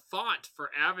class, and the font for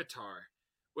Avatar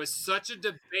was such a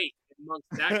debate amongst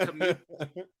that community.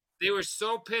 They were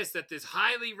so pissed that this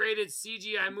highly rated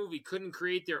CGI movie couldn't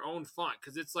create their own font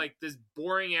because it's like this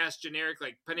boring ass generic,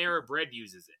 like Panera Bread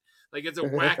uses it. Like it's a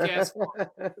whack ass font.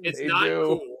 It's not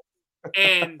cool.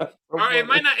 And or it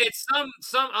might not. It's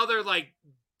some other like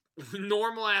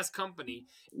normal ass company.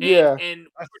 And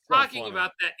we're talking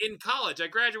about that in college. I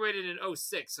graduated in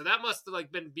 2006, so that must have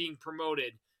like been being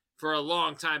promoted for a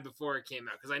long time before it came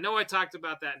out. Because I know I talked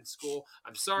about that in school.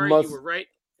 I'm sorry, you were right.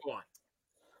 Go on.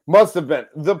 Must have been.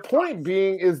 The point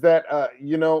being is that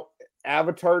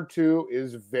Avatar 2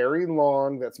 is very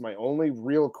long. That's my only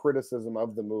real criticism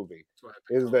of the movie.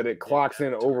 Is that it clocks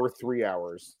in over 3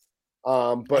 hours.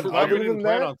 But other than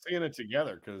that, on seeing it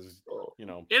together because in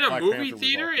a movie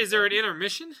theater, is there an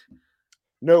intermission?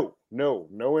 No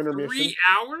intermission. 3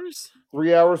 hours?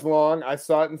 3 hours long. I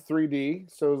saw it in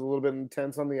 3D, so it was a little bit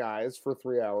intense on the eyes for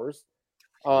 3 hours.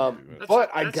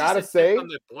 But I gotta say, on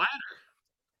the bladder.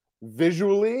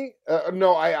 Visually,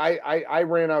 no, I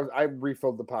ran out. I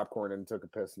refilled the popcorn and took a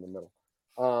piss in the middle.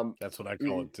 That's what I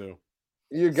call it too.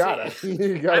 You gotta.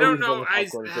 I don't know.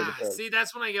 See,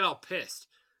 that's when I get all pissed.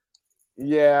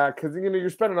 Yeah, because you're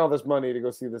spending all this money to go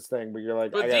see this thing, but you're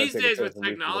like. But these days with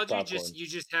technology, you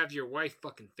just have your wife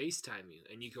fucking FaceTime you,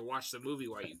 and you can watch the movie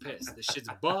while you piss. This shit's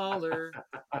baller.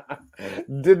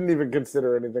 Didn't even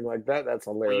consider anything like that. That's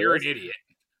hilarious. Well, you're an idiot.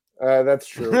 That's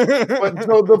true. But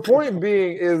so the point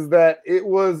being is that it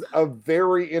was a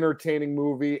very entertaining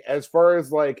movie as far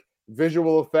as like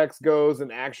visual effects goes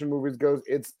and action movies goes.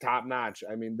 It's top notch.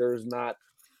 I mean, there's not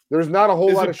a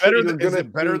whole lot of shit. Is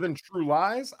it better than True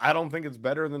Lies? I don't think it's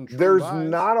better than True Lies. There's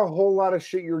not a whole lot of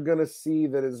shit you're gonna see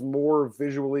that is more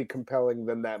visually compelling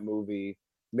than that movie.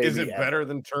 Is it better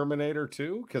than Terminator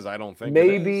 2? Because I don't think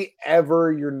maybe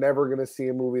ever you're never going to see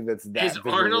a movie that's that. Is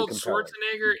Arnold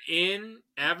Schwarzenegger in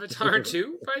Avatar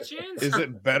 2 by chance? Is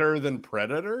it better than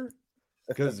Predator?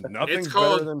 Because nothing's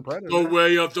better than Predator. The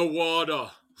Way of the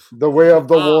Water. The Way of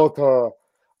the Water.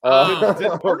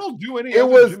 Did Arnold do any? It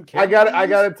was. I got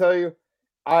to tell you,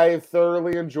 I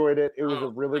thoroughly enjoyed it. It was a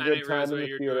really good time in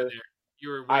the theater.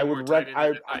 I would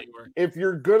recommend. If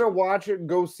you're gonna watch it,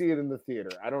 go see it in the theater.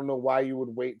 I don't know why you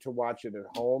would wait to watch it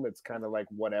at home. It's kind of like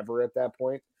whatever at that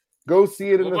point. Go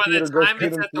see it in the theater. Go see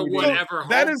it in the whatever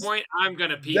home point, I'm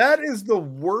gonna pee. That is the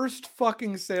worst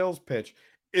fucking sales pitch.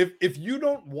 If you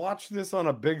don't watch this on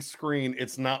a big screen,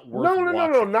 it's not worth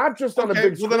watching. No, not just on a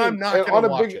big screen. Well, then I'm not gonna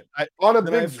watch it. On a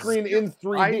big screen in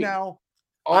 3D.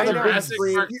 On a big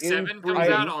screen in 3D.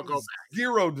 I'll go back.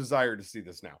 Zero desire to see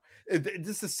this now.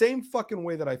 It's the same fucking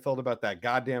way that I felt about that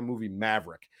goddamn movie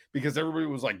Maverick, because everybody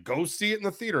was like, "Go see it in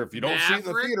the theater." If you don't see it in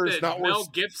the theater, it's not worth. Mel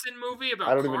Gibson movie about.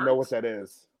 I don't even know what that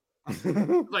is.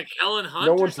 Like Helen Hunt.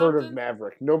 No one's heard of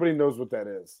Maverick. Nobody knows what that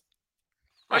is.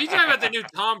 Are you talking about the new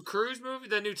Tom Cruise movie,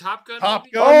 the new Top Gun? Top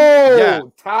movie? Gun. Oh, yeah.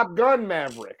 Top Gun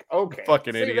Maverick. Okay,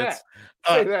 fucking idiots.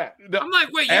 Say that. I'm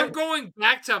like, wait, you're going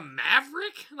back to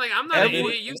Maverick? Like, I'm not an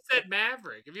idiot. You said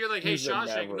Maverick. If you're like, hey,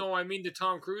 Shawshank, no, I mean the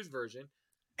Tom Cruise version.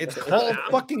 It's called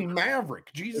fucking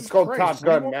Maverick. Jesus, it's called Christ.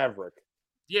 Top Gun Maverick.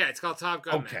 Yeah, it's called Top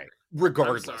Gun. Okay, Maverick.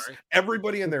 Regardless,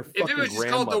 everybody in their fucking if it was just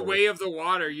called The Way of the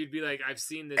Water, you'd be like, I've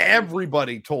seen this.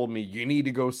 Everybody told me you need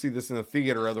to go see this in the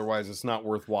theater, otherwise it's not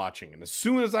worth watching. And as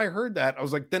soon as I heard that, I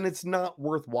was like, then it's not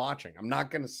worth watching. I'm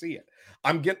not going to see it.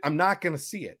 I'm not going to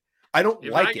see it. I don't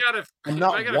like it. I'm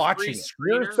not watching it.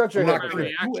 You're such a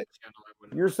hypocrite.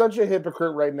 You're such a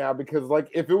hypocrite right now, because like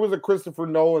if it was a Christopher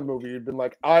Nolan movie, you'd been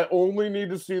like, I only need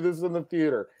to see this in the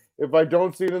theater. If I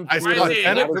don't see it in the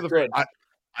theater,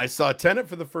 I saw Tenet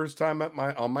for the first time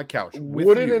on my couch.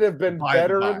 Wouldn't it have been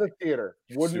better in the theater?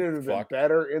 Wouldn't it have been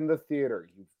better in the theater?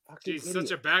 You fucking Jeez,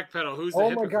 such a backpedal. Who's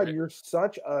oh my god, you're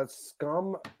such a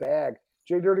scumbag.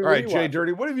 Jay Dirty. All right, Jay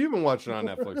Dirty, what have you been watching on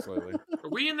Netflix lately? Are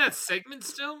we in that segment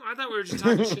still? I thought we were just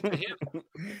talking shit to him.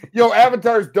 Yo,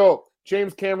 Avatar's dope.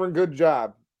 James Cameron, good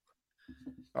job.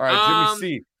 All right,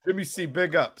 Jimmy C,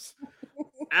 big ups.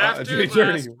 After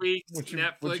last week's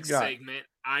Netflix segment,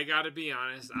 I gotta be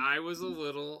honest, I was a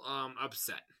little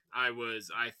upset. I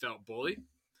felt bullied.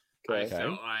 Okay. I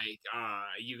felt like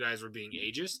you guys were being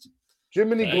ageist.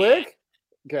 Jiminy Glick?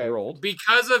 Okay. You're old.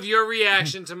 Because of your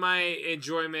reaction to my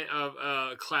enjoyment of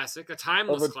a classic, a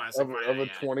timeless classic. Of a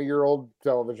 20-year-old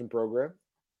television program.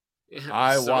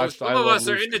 Yeah, some of us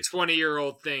are into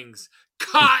 20-year-old things.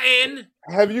 Cotton.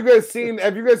 Have you guys seen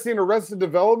Arrested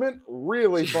Development?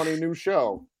 Really funny new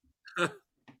show.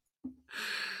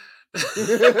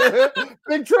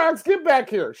 Big Trucks, get back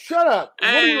here. Shut up. What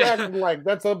are you acting like?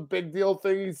 That's a big deal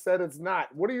thing. He said it's not.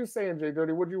 What are you saying, Jay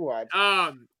Dirty? What'd you watch?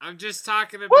 I'm just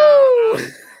talking about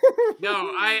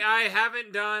no, I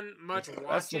haven't done much watching.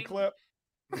 That's the clip.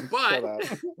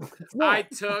 But I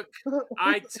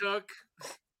took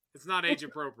it's not age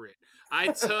appropriate. I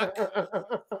took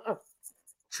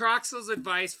Troxel's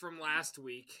advice from last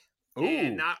week. Ooh.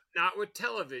 And not with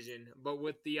television, but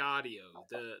with the audio. I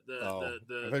thought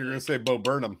you were gonna say Bo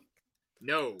Burnham.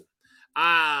 No.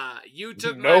 You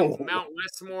took my Mount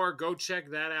Westmore. Go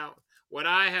check that out. What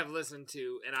I have listened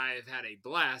to and I have had a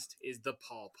blast is the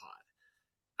Paul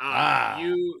Pod.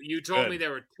 You told me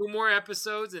there were 2 more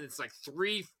episodes and it's like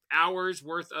 3 hours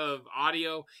worth of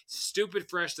audio. Stupid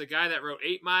fresh. The guy that wrote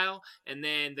 8 Mile and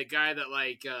then the guy that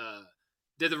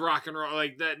did the rock and roll,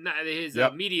 like that. His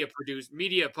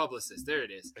media publicist. There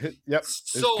it is. Yep.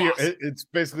 So awesome. It's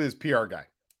basically his PR guy.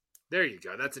 There you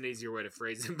go. That's an easier way to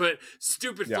phrase it. But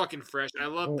stupid fucking fresh. I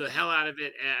loved the hell out of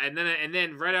it. And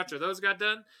then right after those got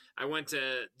done, I went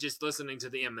to just listening to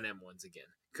the Eminem ones again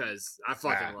because I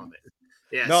fucking love it.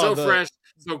 Yeah, fresh,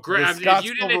 so great. I mean, if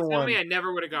you didn't tell me, I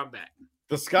never would have gone back.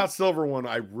 The Scott Silver one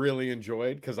I really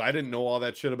enjoyed because I didn't know all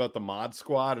that shit about the Mod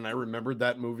Squad, and I remembered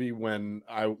that movie when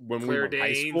we were in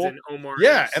high school. And Omar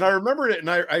and I remembered it, and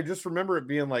I just remember it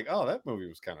being like, oh, that movie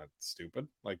was kind of stupid,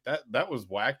 like that was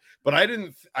whack. But I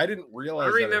didn't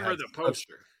realize. I remember the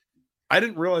poster. I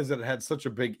didn't realize that it had such a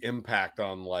big impact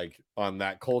on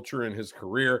that culture and his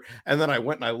career. And then I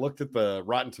went and I looked at the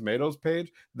Rotten Tomatoes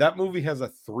page. That movie has a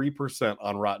 3%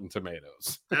 on Rotten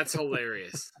Tomatoes. That's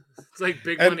hilarious. It's like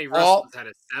Big Money Russell's had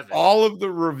a 7. All of the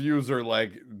reviews are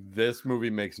like, this movie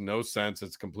makes no sense.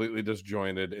 It's completely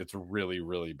disjointed. It's really,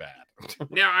 really bad.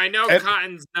 Now, I know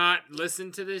Cotton's not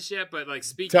listened to this yet, but like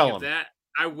speaking of that,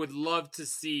 I would love to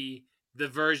see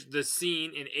the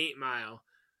scene in 8 Mile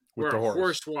where a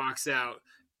horse walks out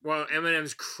while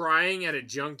Eminem's crying at a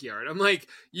junkyard. I'm like,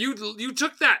 you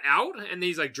took that out? And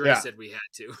he's like, Dre said we had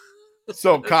to.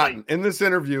 So Cotton, in this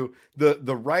interview,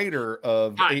 the writer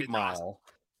of 8 Mile,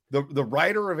 the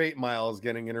writer of 8 Mile is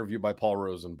getting interviewed by Paul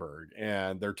Rosenberg,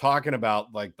 and they're talking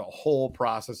about like the whole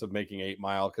process of making 8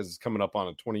 Mile because it's coming up on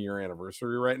a 20-year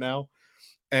anniversary right now.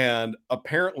 And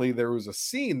apparently there was a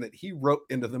scene that he wrote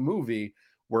into the movie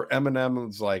where Eminem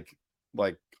was like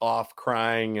off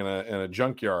crying in a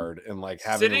junkyard and like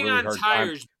having sitting a really on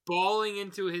tires, bawling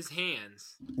into his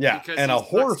hands. Yeah, and a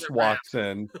horse walks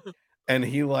in, and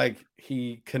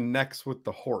he connects with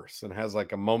the horse and has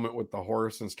like a moment with the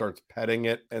horse and starts petting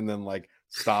it, and then like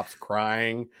stops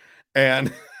crying.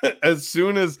 And as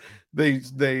soon as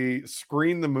they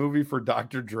screened the movie for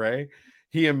Dr. Dre,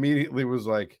 he immediately was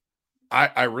like,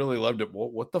 "I really loved it.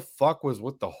 What the fuck was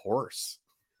with the horse?"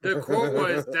 The quote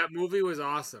was, that movie was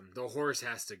awesome. The horse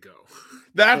has to go.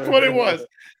 That's what it was.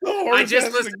 The horse I just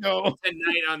has listened to go.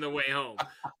 tonight on the way home.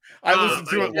 I listened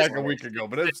to it like a week ago,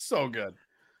 but it's so good.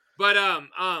 But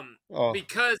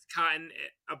because Cotton,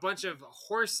 a bunch of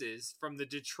horses from the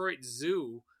Detroit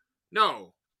Zoo,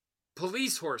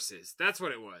 police horses, that's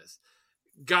what it was,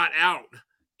 got out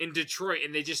in Detroit,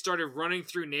 and they just started running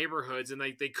through neighborhoods, and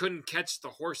like they couldn't catch the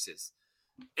horses.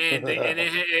 And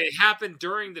it happened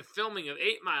during the filming of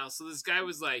 8 Mile. So this guy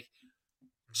was like,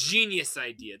 genius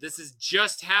idea. This is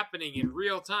just happening in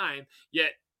real time.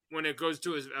 Yet when it goes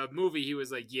to a movie, he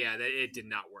was like, yeah, it did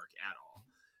not work at all.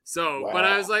 So, But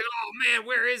I was like, oh man,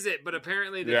 where is it? But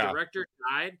apparently the director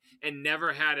died and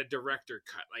never had a director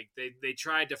cut. Like they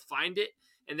tried to find it.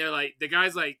 And they're like, the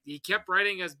guy's like, he kept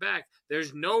writing us back.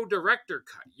 There's no director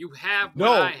cut. You have what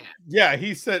I have. Yeah,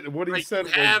 he said what he said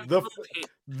was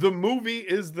the movie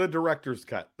is the director's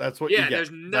cut. That's what you get.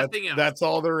 There's nothing else. That's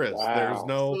all there is. Wow. There's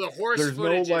no so the horse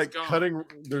footage is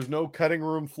gone. cutting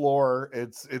room floor.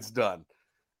 It's done.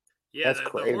 Yeah,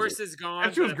 the horse is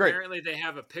gone, but apparently they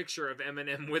have a picture of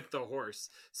Eminem with the horse.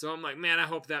 So I'm like, man, I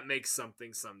hope that makes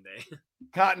something someday.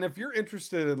 Cotton, if you're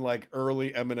interested in like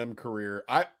early Eminem career,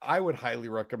 I would highly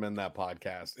recommend that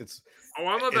podcast.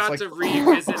 I'm about to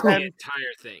revisit the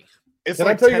entire thing. It's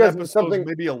like 10 episodes,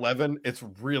 maybe 11. It's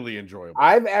really enjoyable.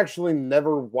 I've actually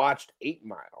never watched 8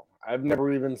 Mile. I've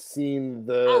never even seen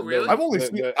the. Oh, really? I've only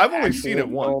seen it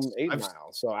once. 8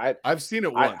 Mile. So I've seen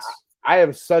it once. I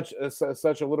have such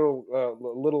a little.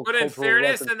 But in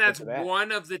fairness, then that's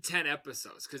one of the 10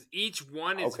 episodes because each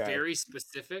one is very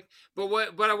specific. But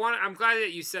I'm glad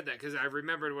that you said that because I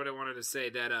remembered what I wanted to say.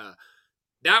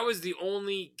 That was the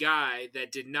only guy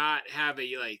that did not have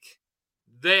a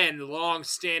then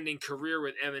long-standing career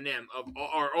with Eminem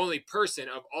or only person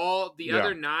of all the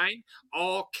other 9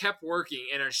 all kept working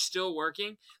and are still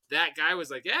working. That guy was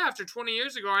like, yeah, after 20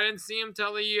 years ago, I didn't see him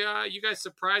till you guys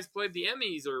surprise played the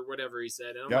Emmys or whatever he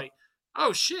said. And I'm like,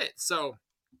 oh shit. So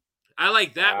I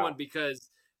like that one because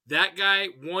that guy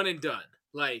one and done.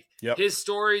 Like his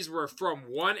stories were from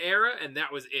one era and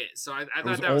that was it. So I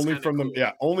thought that was only from cool.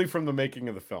 only from the making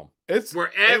of the film.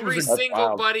 Where every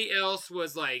single buddy else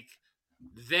was like,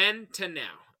 then to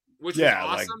now, which was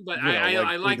awesome, but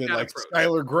I like that approach.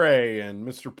 Skylar Grey and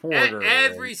Mr. Porter.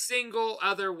 Every single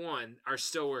other one are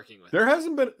still working with. There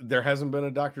hasn't been a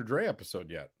Dr. Dre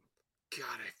episode yet.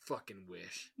 God, I fucking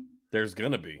wish. There's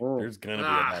gonna be. There's gonna be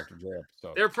a Dr. Dre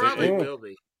episode. There probably will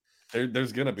be.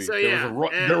 There's gonna be. So,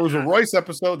 there was a Royce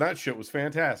episode. That shit was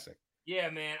fantastic. Yeah,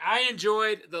 man, I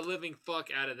enjoyed the living fuck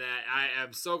out of that. I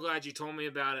am so glad you told me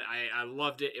about it. I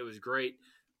loved it. It was great.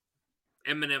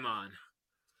 Eminem on.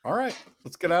 All right,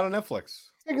 let's get out of Netflix.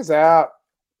 Take us out.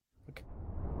 Okay.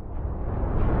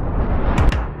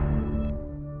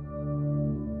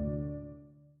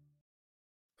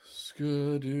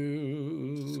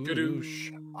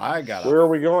 Skadoosh. I got it. Where are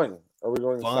we going? Are we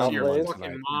going to your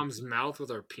fucking mom's mouth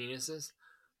with our penises?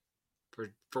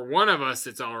 For one of us,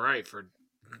 it's all right. For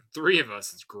 3 of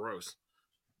us, it's gross.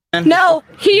 No,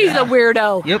 he's a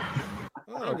weirdo. Yep.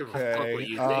 I don't give a fuck what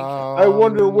you think. I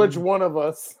wonder which one of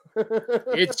us.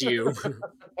 It's you.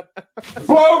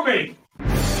 Blow me!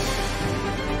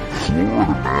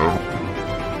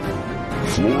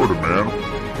 Florida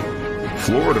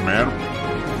man.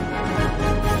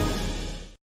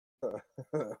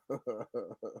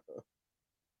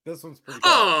 This one's pretty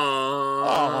cool.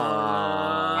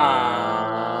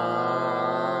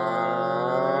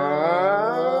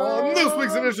 This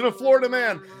week's edition of Florida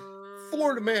Man.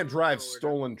 Florida man drives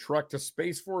stolen truck to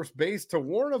Space Force Base to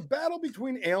warn of battle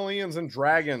between aliens and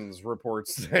dragons,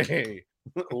 reports say.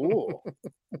 Cool.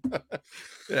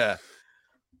 Yeah.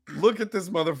 Look at this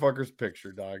motherfucker's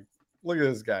picture, dog. Look at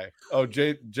this guy. Oh,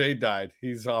 Jay died.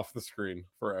 He's off the screen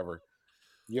forever.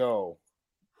 Yo.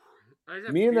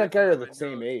 Me and that guy are the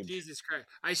same age. Jesus Christ.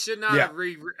 I should not have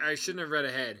I shouldn't have read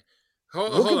ahead.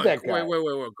 Hold on. Wait.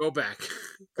 Go back.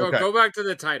 Go back to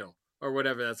the title. Or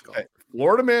whatever that's called. Okay.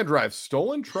 Florida man drives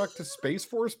stolen truck to Space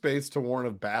Force Base to warn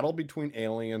of battle between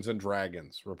aliens and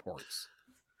dragons, reports.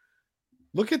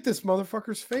 Look at this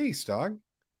motherfucker's face, dog.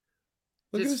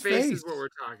 Look at his face is what we're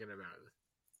talking about.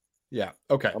 Yeah.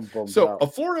 Okay. So a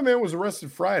Florida man was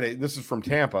arrested Friday. This is from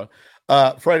Tampa.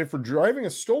 Friday for driving a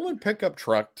stolen pickup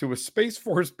truck to a Space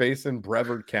Force base in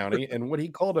Brevard County and what he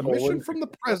called a mission from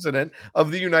the President of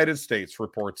the United States,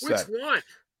 reports said. Which one?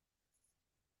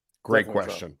 Great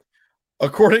question.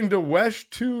 According to Wesh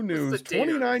 2 News,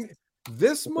 29.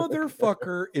 This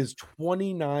motherfucker is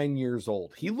 29 years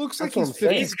old. He looks like he's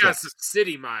 50. He's got some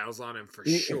city miles on him for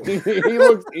sure. He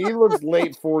looks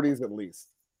late 40s at least.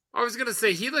 I was gonna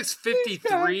say he looks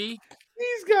 53.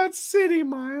 He's got city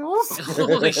miles.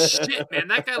 Holy shit, man!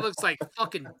 That guy looks like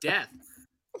fucking death.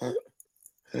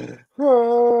 Okay.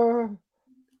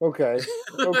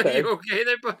 You okay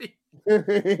there, buddy?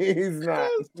 He's not.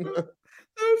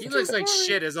 He looks like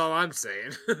shit is all I'm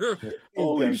saying.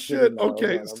 Holy shit.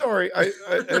 Okay, sorry. I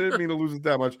didn't mean to lose it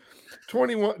that much.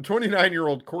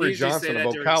 29-year-old Corey Johnson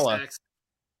of Ocala.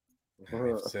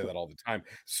 I say that all the time.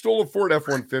 Stole a Ford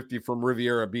F-150 from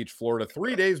Riviera Beach, Florida,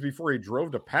 3 days before he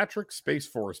drove to Patrick Space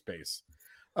Force Base.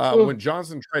 When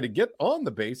Johnson tried to get on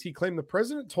the base, he claimed the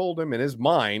president told him in his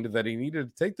mind that he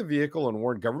needed to take the vehicle and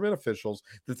warn government officials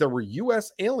that there were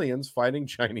U.S. aliens fighting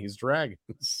Chinese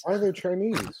dragons. Why are they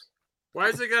Chinese? Why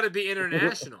does it got to be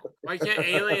international? Why can't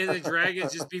aliens and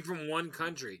dragons just be from one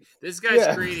country? This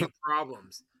guy's creating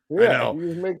problems. Yeah, I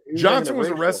know. Johnson was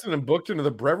arrested and booked into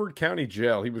the Brevard County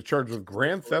Jail. He was charged with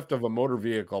grand theft of a motor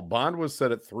vehicle. Bond was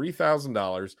set at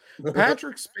 $3,000.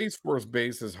 Patrick Space Force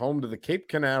Base is home to the Cape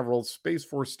Canaveral Space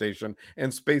Force Station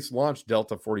and Space Launch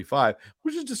Delta 45,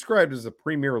 which is described as the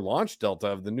premier launch delta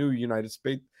of the new United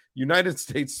United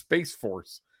States Space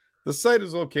Force. The site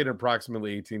is located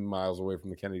approximately 18 miles away from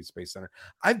the Kennedy Space Center.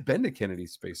 I've been to Kennedy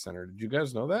Space Center. Did you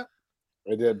guys know that?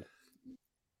 I did.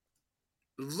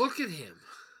 Look at him.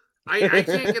 I can't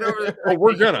get over the fact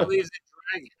we're gonna. He believes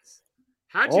in dragons.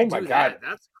 How'd you do God. that?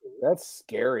 That's cool. That's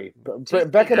scary.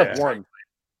 Back it up one.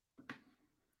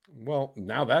 Well,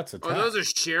 now that's a Oh, those are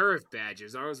sheriff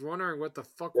badges. I was wondering what the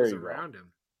fuck was around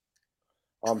him.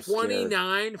 I'm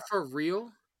 29 for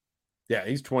real? Yeah,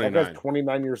 he's 29. That guy's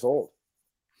 29 years old.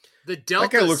 The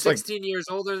Delta is 16 years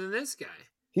older than this guy.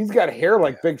 He's got hair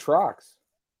like Big Trucks.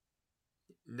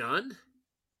 None?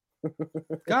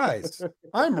 Guys,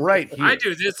 I'm right here. I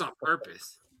do this on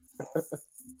purpose.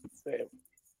 Same.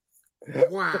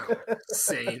 Wow.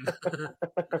 Same.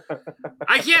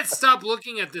 I can't stop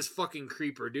looking at this fucking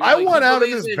creeper, dude. I want out of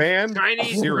this van.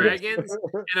 Chinese dragons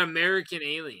and American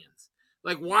aliens.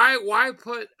 Like, why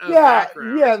put a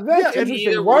background? Yeah, that's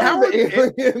interesting. Why are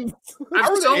the aliens?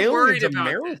 I'm so worried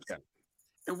about this.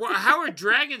 How are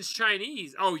dragons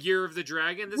Chinese? Oh, Year of the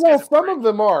Dragon? Well, some of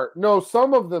them are. No,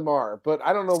 some of them are, but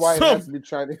I don't know why it has to be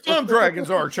Chinese. Some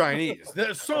dragons are Chinese.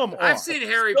 Some are. I've seen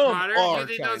Harry Potter. Do you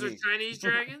think those are Chinese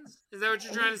dragons? Is that what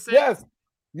you're trying to say? Yes.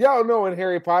 Yeah, no, in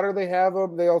Harry Potter they have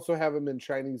them. They also have them in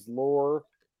Chinese lore.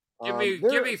 Give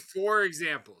me 4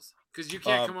 examples, because you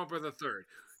can't come up with a third.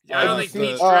 I don't think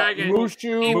Pete's dragon.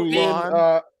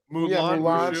 Mushu,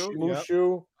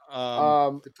 Mushu.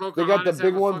 They got the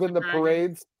big ones in the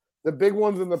parades. The big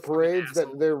ones in the parades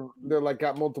that they're like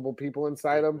got multiple people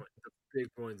inside them. The big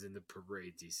ones in the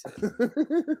parades, he said.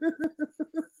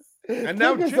 And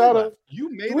now, Jim, you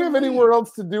made. Do we have anywhere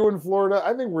else to do in Florida?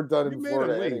 I think we're done in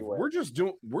Florida anyway. We're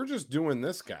just doing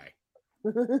this guy.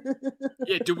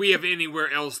 Yeah, do we have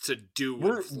anywhere else to do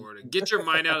in Florida? Get your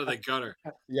mind out of the gutter.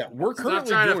 Yeah, we're Stop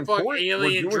trying to fuck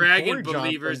alien dragon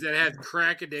believers that have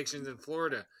crack addictions in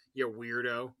Florida. You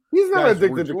weirdo. He's not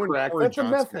addicted to crack. That's a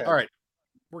meth head. All right.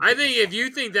 I think if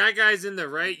you think that guy's in the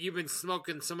right, you've been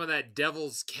smoking some of that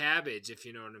devil's cabbage, if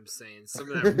you know what I'm saying.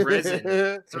 Some of that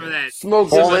resin. Some of that.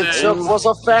 All it took was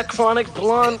a fat chronic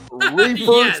blunt.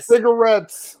 Reefer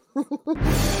cigarettes.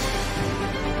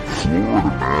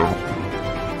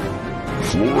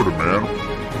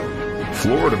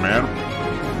 Florida, man.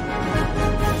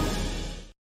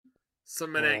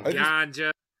 Some of that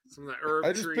ganja. Some of the herb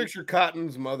I just picture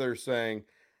Cotton's mother saying,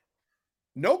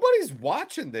 "Nobody's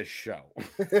watching this show."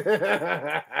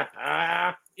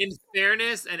 In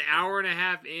fairness, an hour and a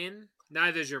half in,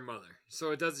 neither's your mother.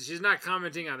 So it doesn't. She's not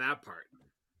commenting on that part.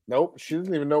 Nope, she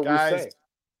doesn't even know what we say.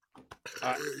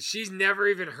 She's never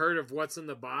even heard of What's in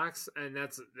the Box, and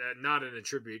that's not an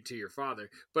attribute to your father.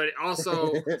 But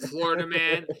also, Florida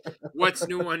Man, what's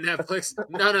new on Netflix?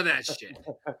 None of that shit.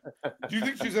 Do you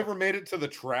think she's ever made it to the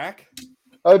track?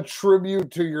 A tribute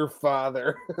to your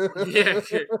father. Yeah.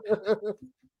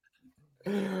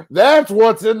 That's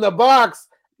What's in the Box.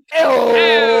 Do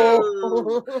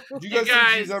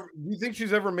you think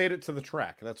she's ever made it to the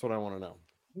track? That's what I want to know.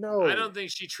 No, I don't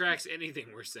think she tracks anything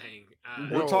we're saying.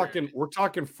 We're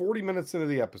talking 40 minutes into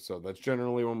the episode. That's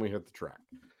generally when we hit the track.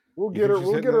 We'll get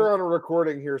her on a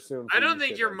recording here soon. I don't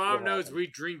think your mom knows we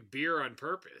drink beer on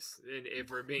purpose, if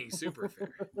we're being super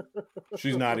fair.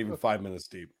 She's not even 5 minutes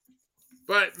deep.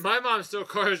 But my mom still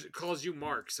calls you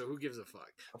Mark, so who gives a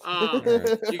fuck?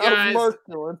 You guys, how's Mark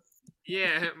doing?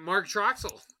 Yeah, Mark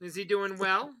Troxel. Is he doing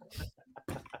well?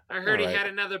 I heard he had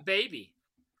another baby.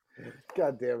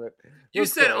 God damn it! You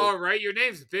said all right. Your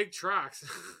name's Big Trox.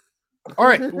 All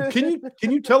right.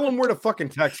 Can you tell them where to fucking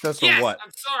text us or what?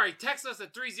 I'm sorry. Text us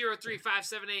at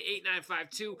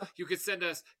 303-578-8952. You can send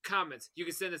us comments. You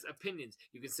can send us opinions.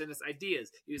 You can send us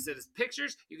ideas. You can send us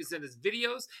pictures. You can send us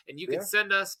videos. And you can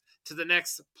send us to the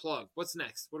next plug. What's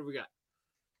next? What do we got?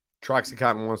 Troxy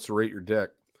Cotton wants to rate your dick.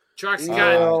 Troxy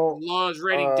Cotton loves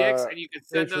rating dicks. And you can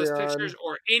send those pictures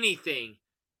or anything.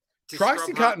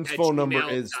 Troxy Cotton's phone number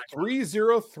is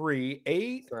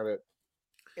 303-8.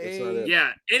 That's not it.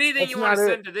 Yeah, anything you want to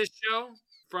send to this show,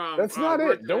 from that's not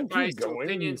it. Don't keep to going,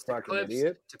 opinions, you to fucking clips,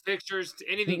 idiot. to pictures, to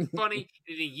anything funny,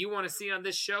 anything you want to see on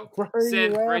this show,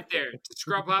 send right there to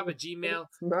scrubhop@gmail.com.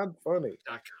 It's not funny.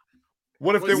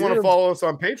 What if they want to follow us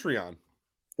on Patreon?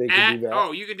 They can do that.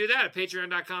 Oh, you can do that at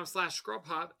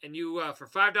patreon.com/scrubhop, and you for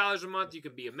 $5 a month you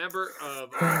can be a member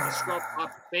of the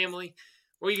Scrubhop family.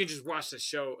 Or you can just watch the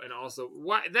show and also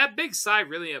that big sigh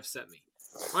really upset me.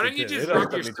 Why don't you just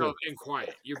rub yourself in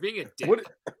quiet? You're being a dick.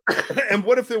 And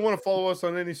what if they want to follow us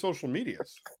on any social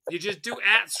medias? You just do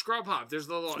 @ScrubHop. There's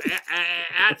the little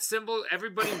 @ symbol.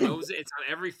 Everybody knows it. It's on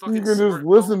every fucking. You can just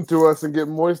listen to us and get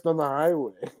moist on the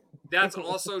highway. That's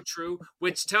also true,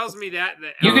 which tells me that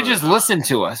you can just listen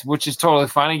to us, which is totally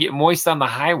fine, and get moist on the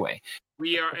highway.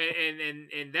 We are,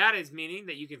 and that is meaning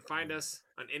that you can find us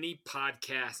on any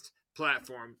podcast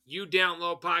platform you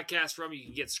download podcasts from. You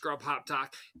can get Scrub Hop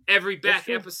Talk every back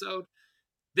episode.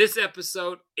 This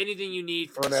episode, anything you need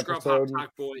from Scrub Hop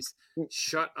Talk boys.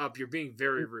 Shut up. You're being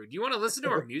very rude. You want to listen to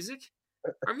our music?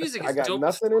 Our music is I got dope.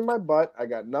 Nothing in my butt. I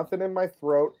got nothing in my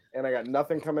throat. And I got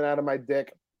nothing coming out of my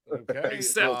dick. Okay.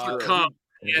 Except for cum.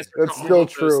 Yes, it's still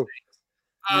true.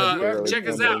 Check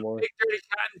us out. Big Dirty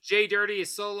Cotton. J Dirty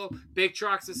is solo. Big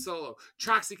Trox is solo.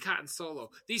 Troxy Cotton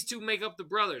solo. These two make up the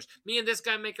brothers. Me and this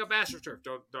guy make up AstroTurf.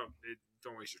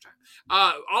 Don't waste your time.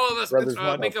 All of us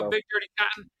make up Big Dirty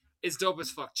Cotton. It's dope as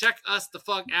fuck. Check us the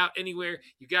fuck out anywhere.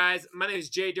 You guys, my name is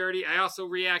J Dirty. I also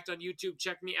react on YouTube.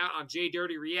 Check me out on J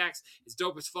Dirty Reacts. It's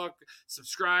dope as fuck.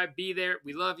 Subscribe. Be there.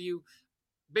 We love you.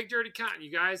 Big Dirty Cotton,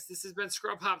 you guys. This has been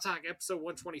Scrub Hop Talk, episode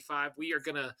 125. We are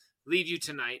going to leave you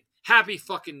tonight. Happy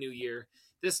fucking New Year.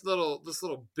 This little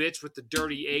bitch with the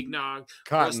dirty eggnog,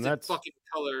 Cotton, that's fucking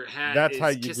color hat. That's how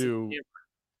you do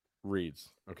reads.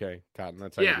 Okay, Cotton,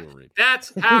 that's how you do a read.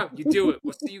 That's how you do it.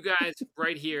 We'll see you guys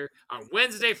right here on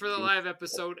Wednesday for the live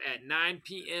episode at 9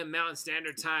 p.m. Mountain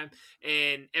Standard Time,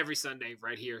 and every Sunday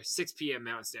right here, 6 p.m.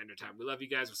 Mountain Standard Time. We love you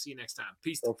guys. We'll see you next time.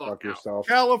 Peace the fuck out.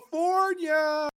 California!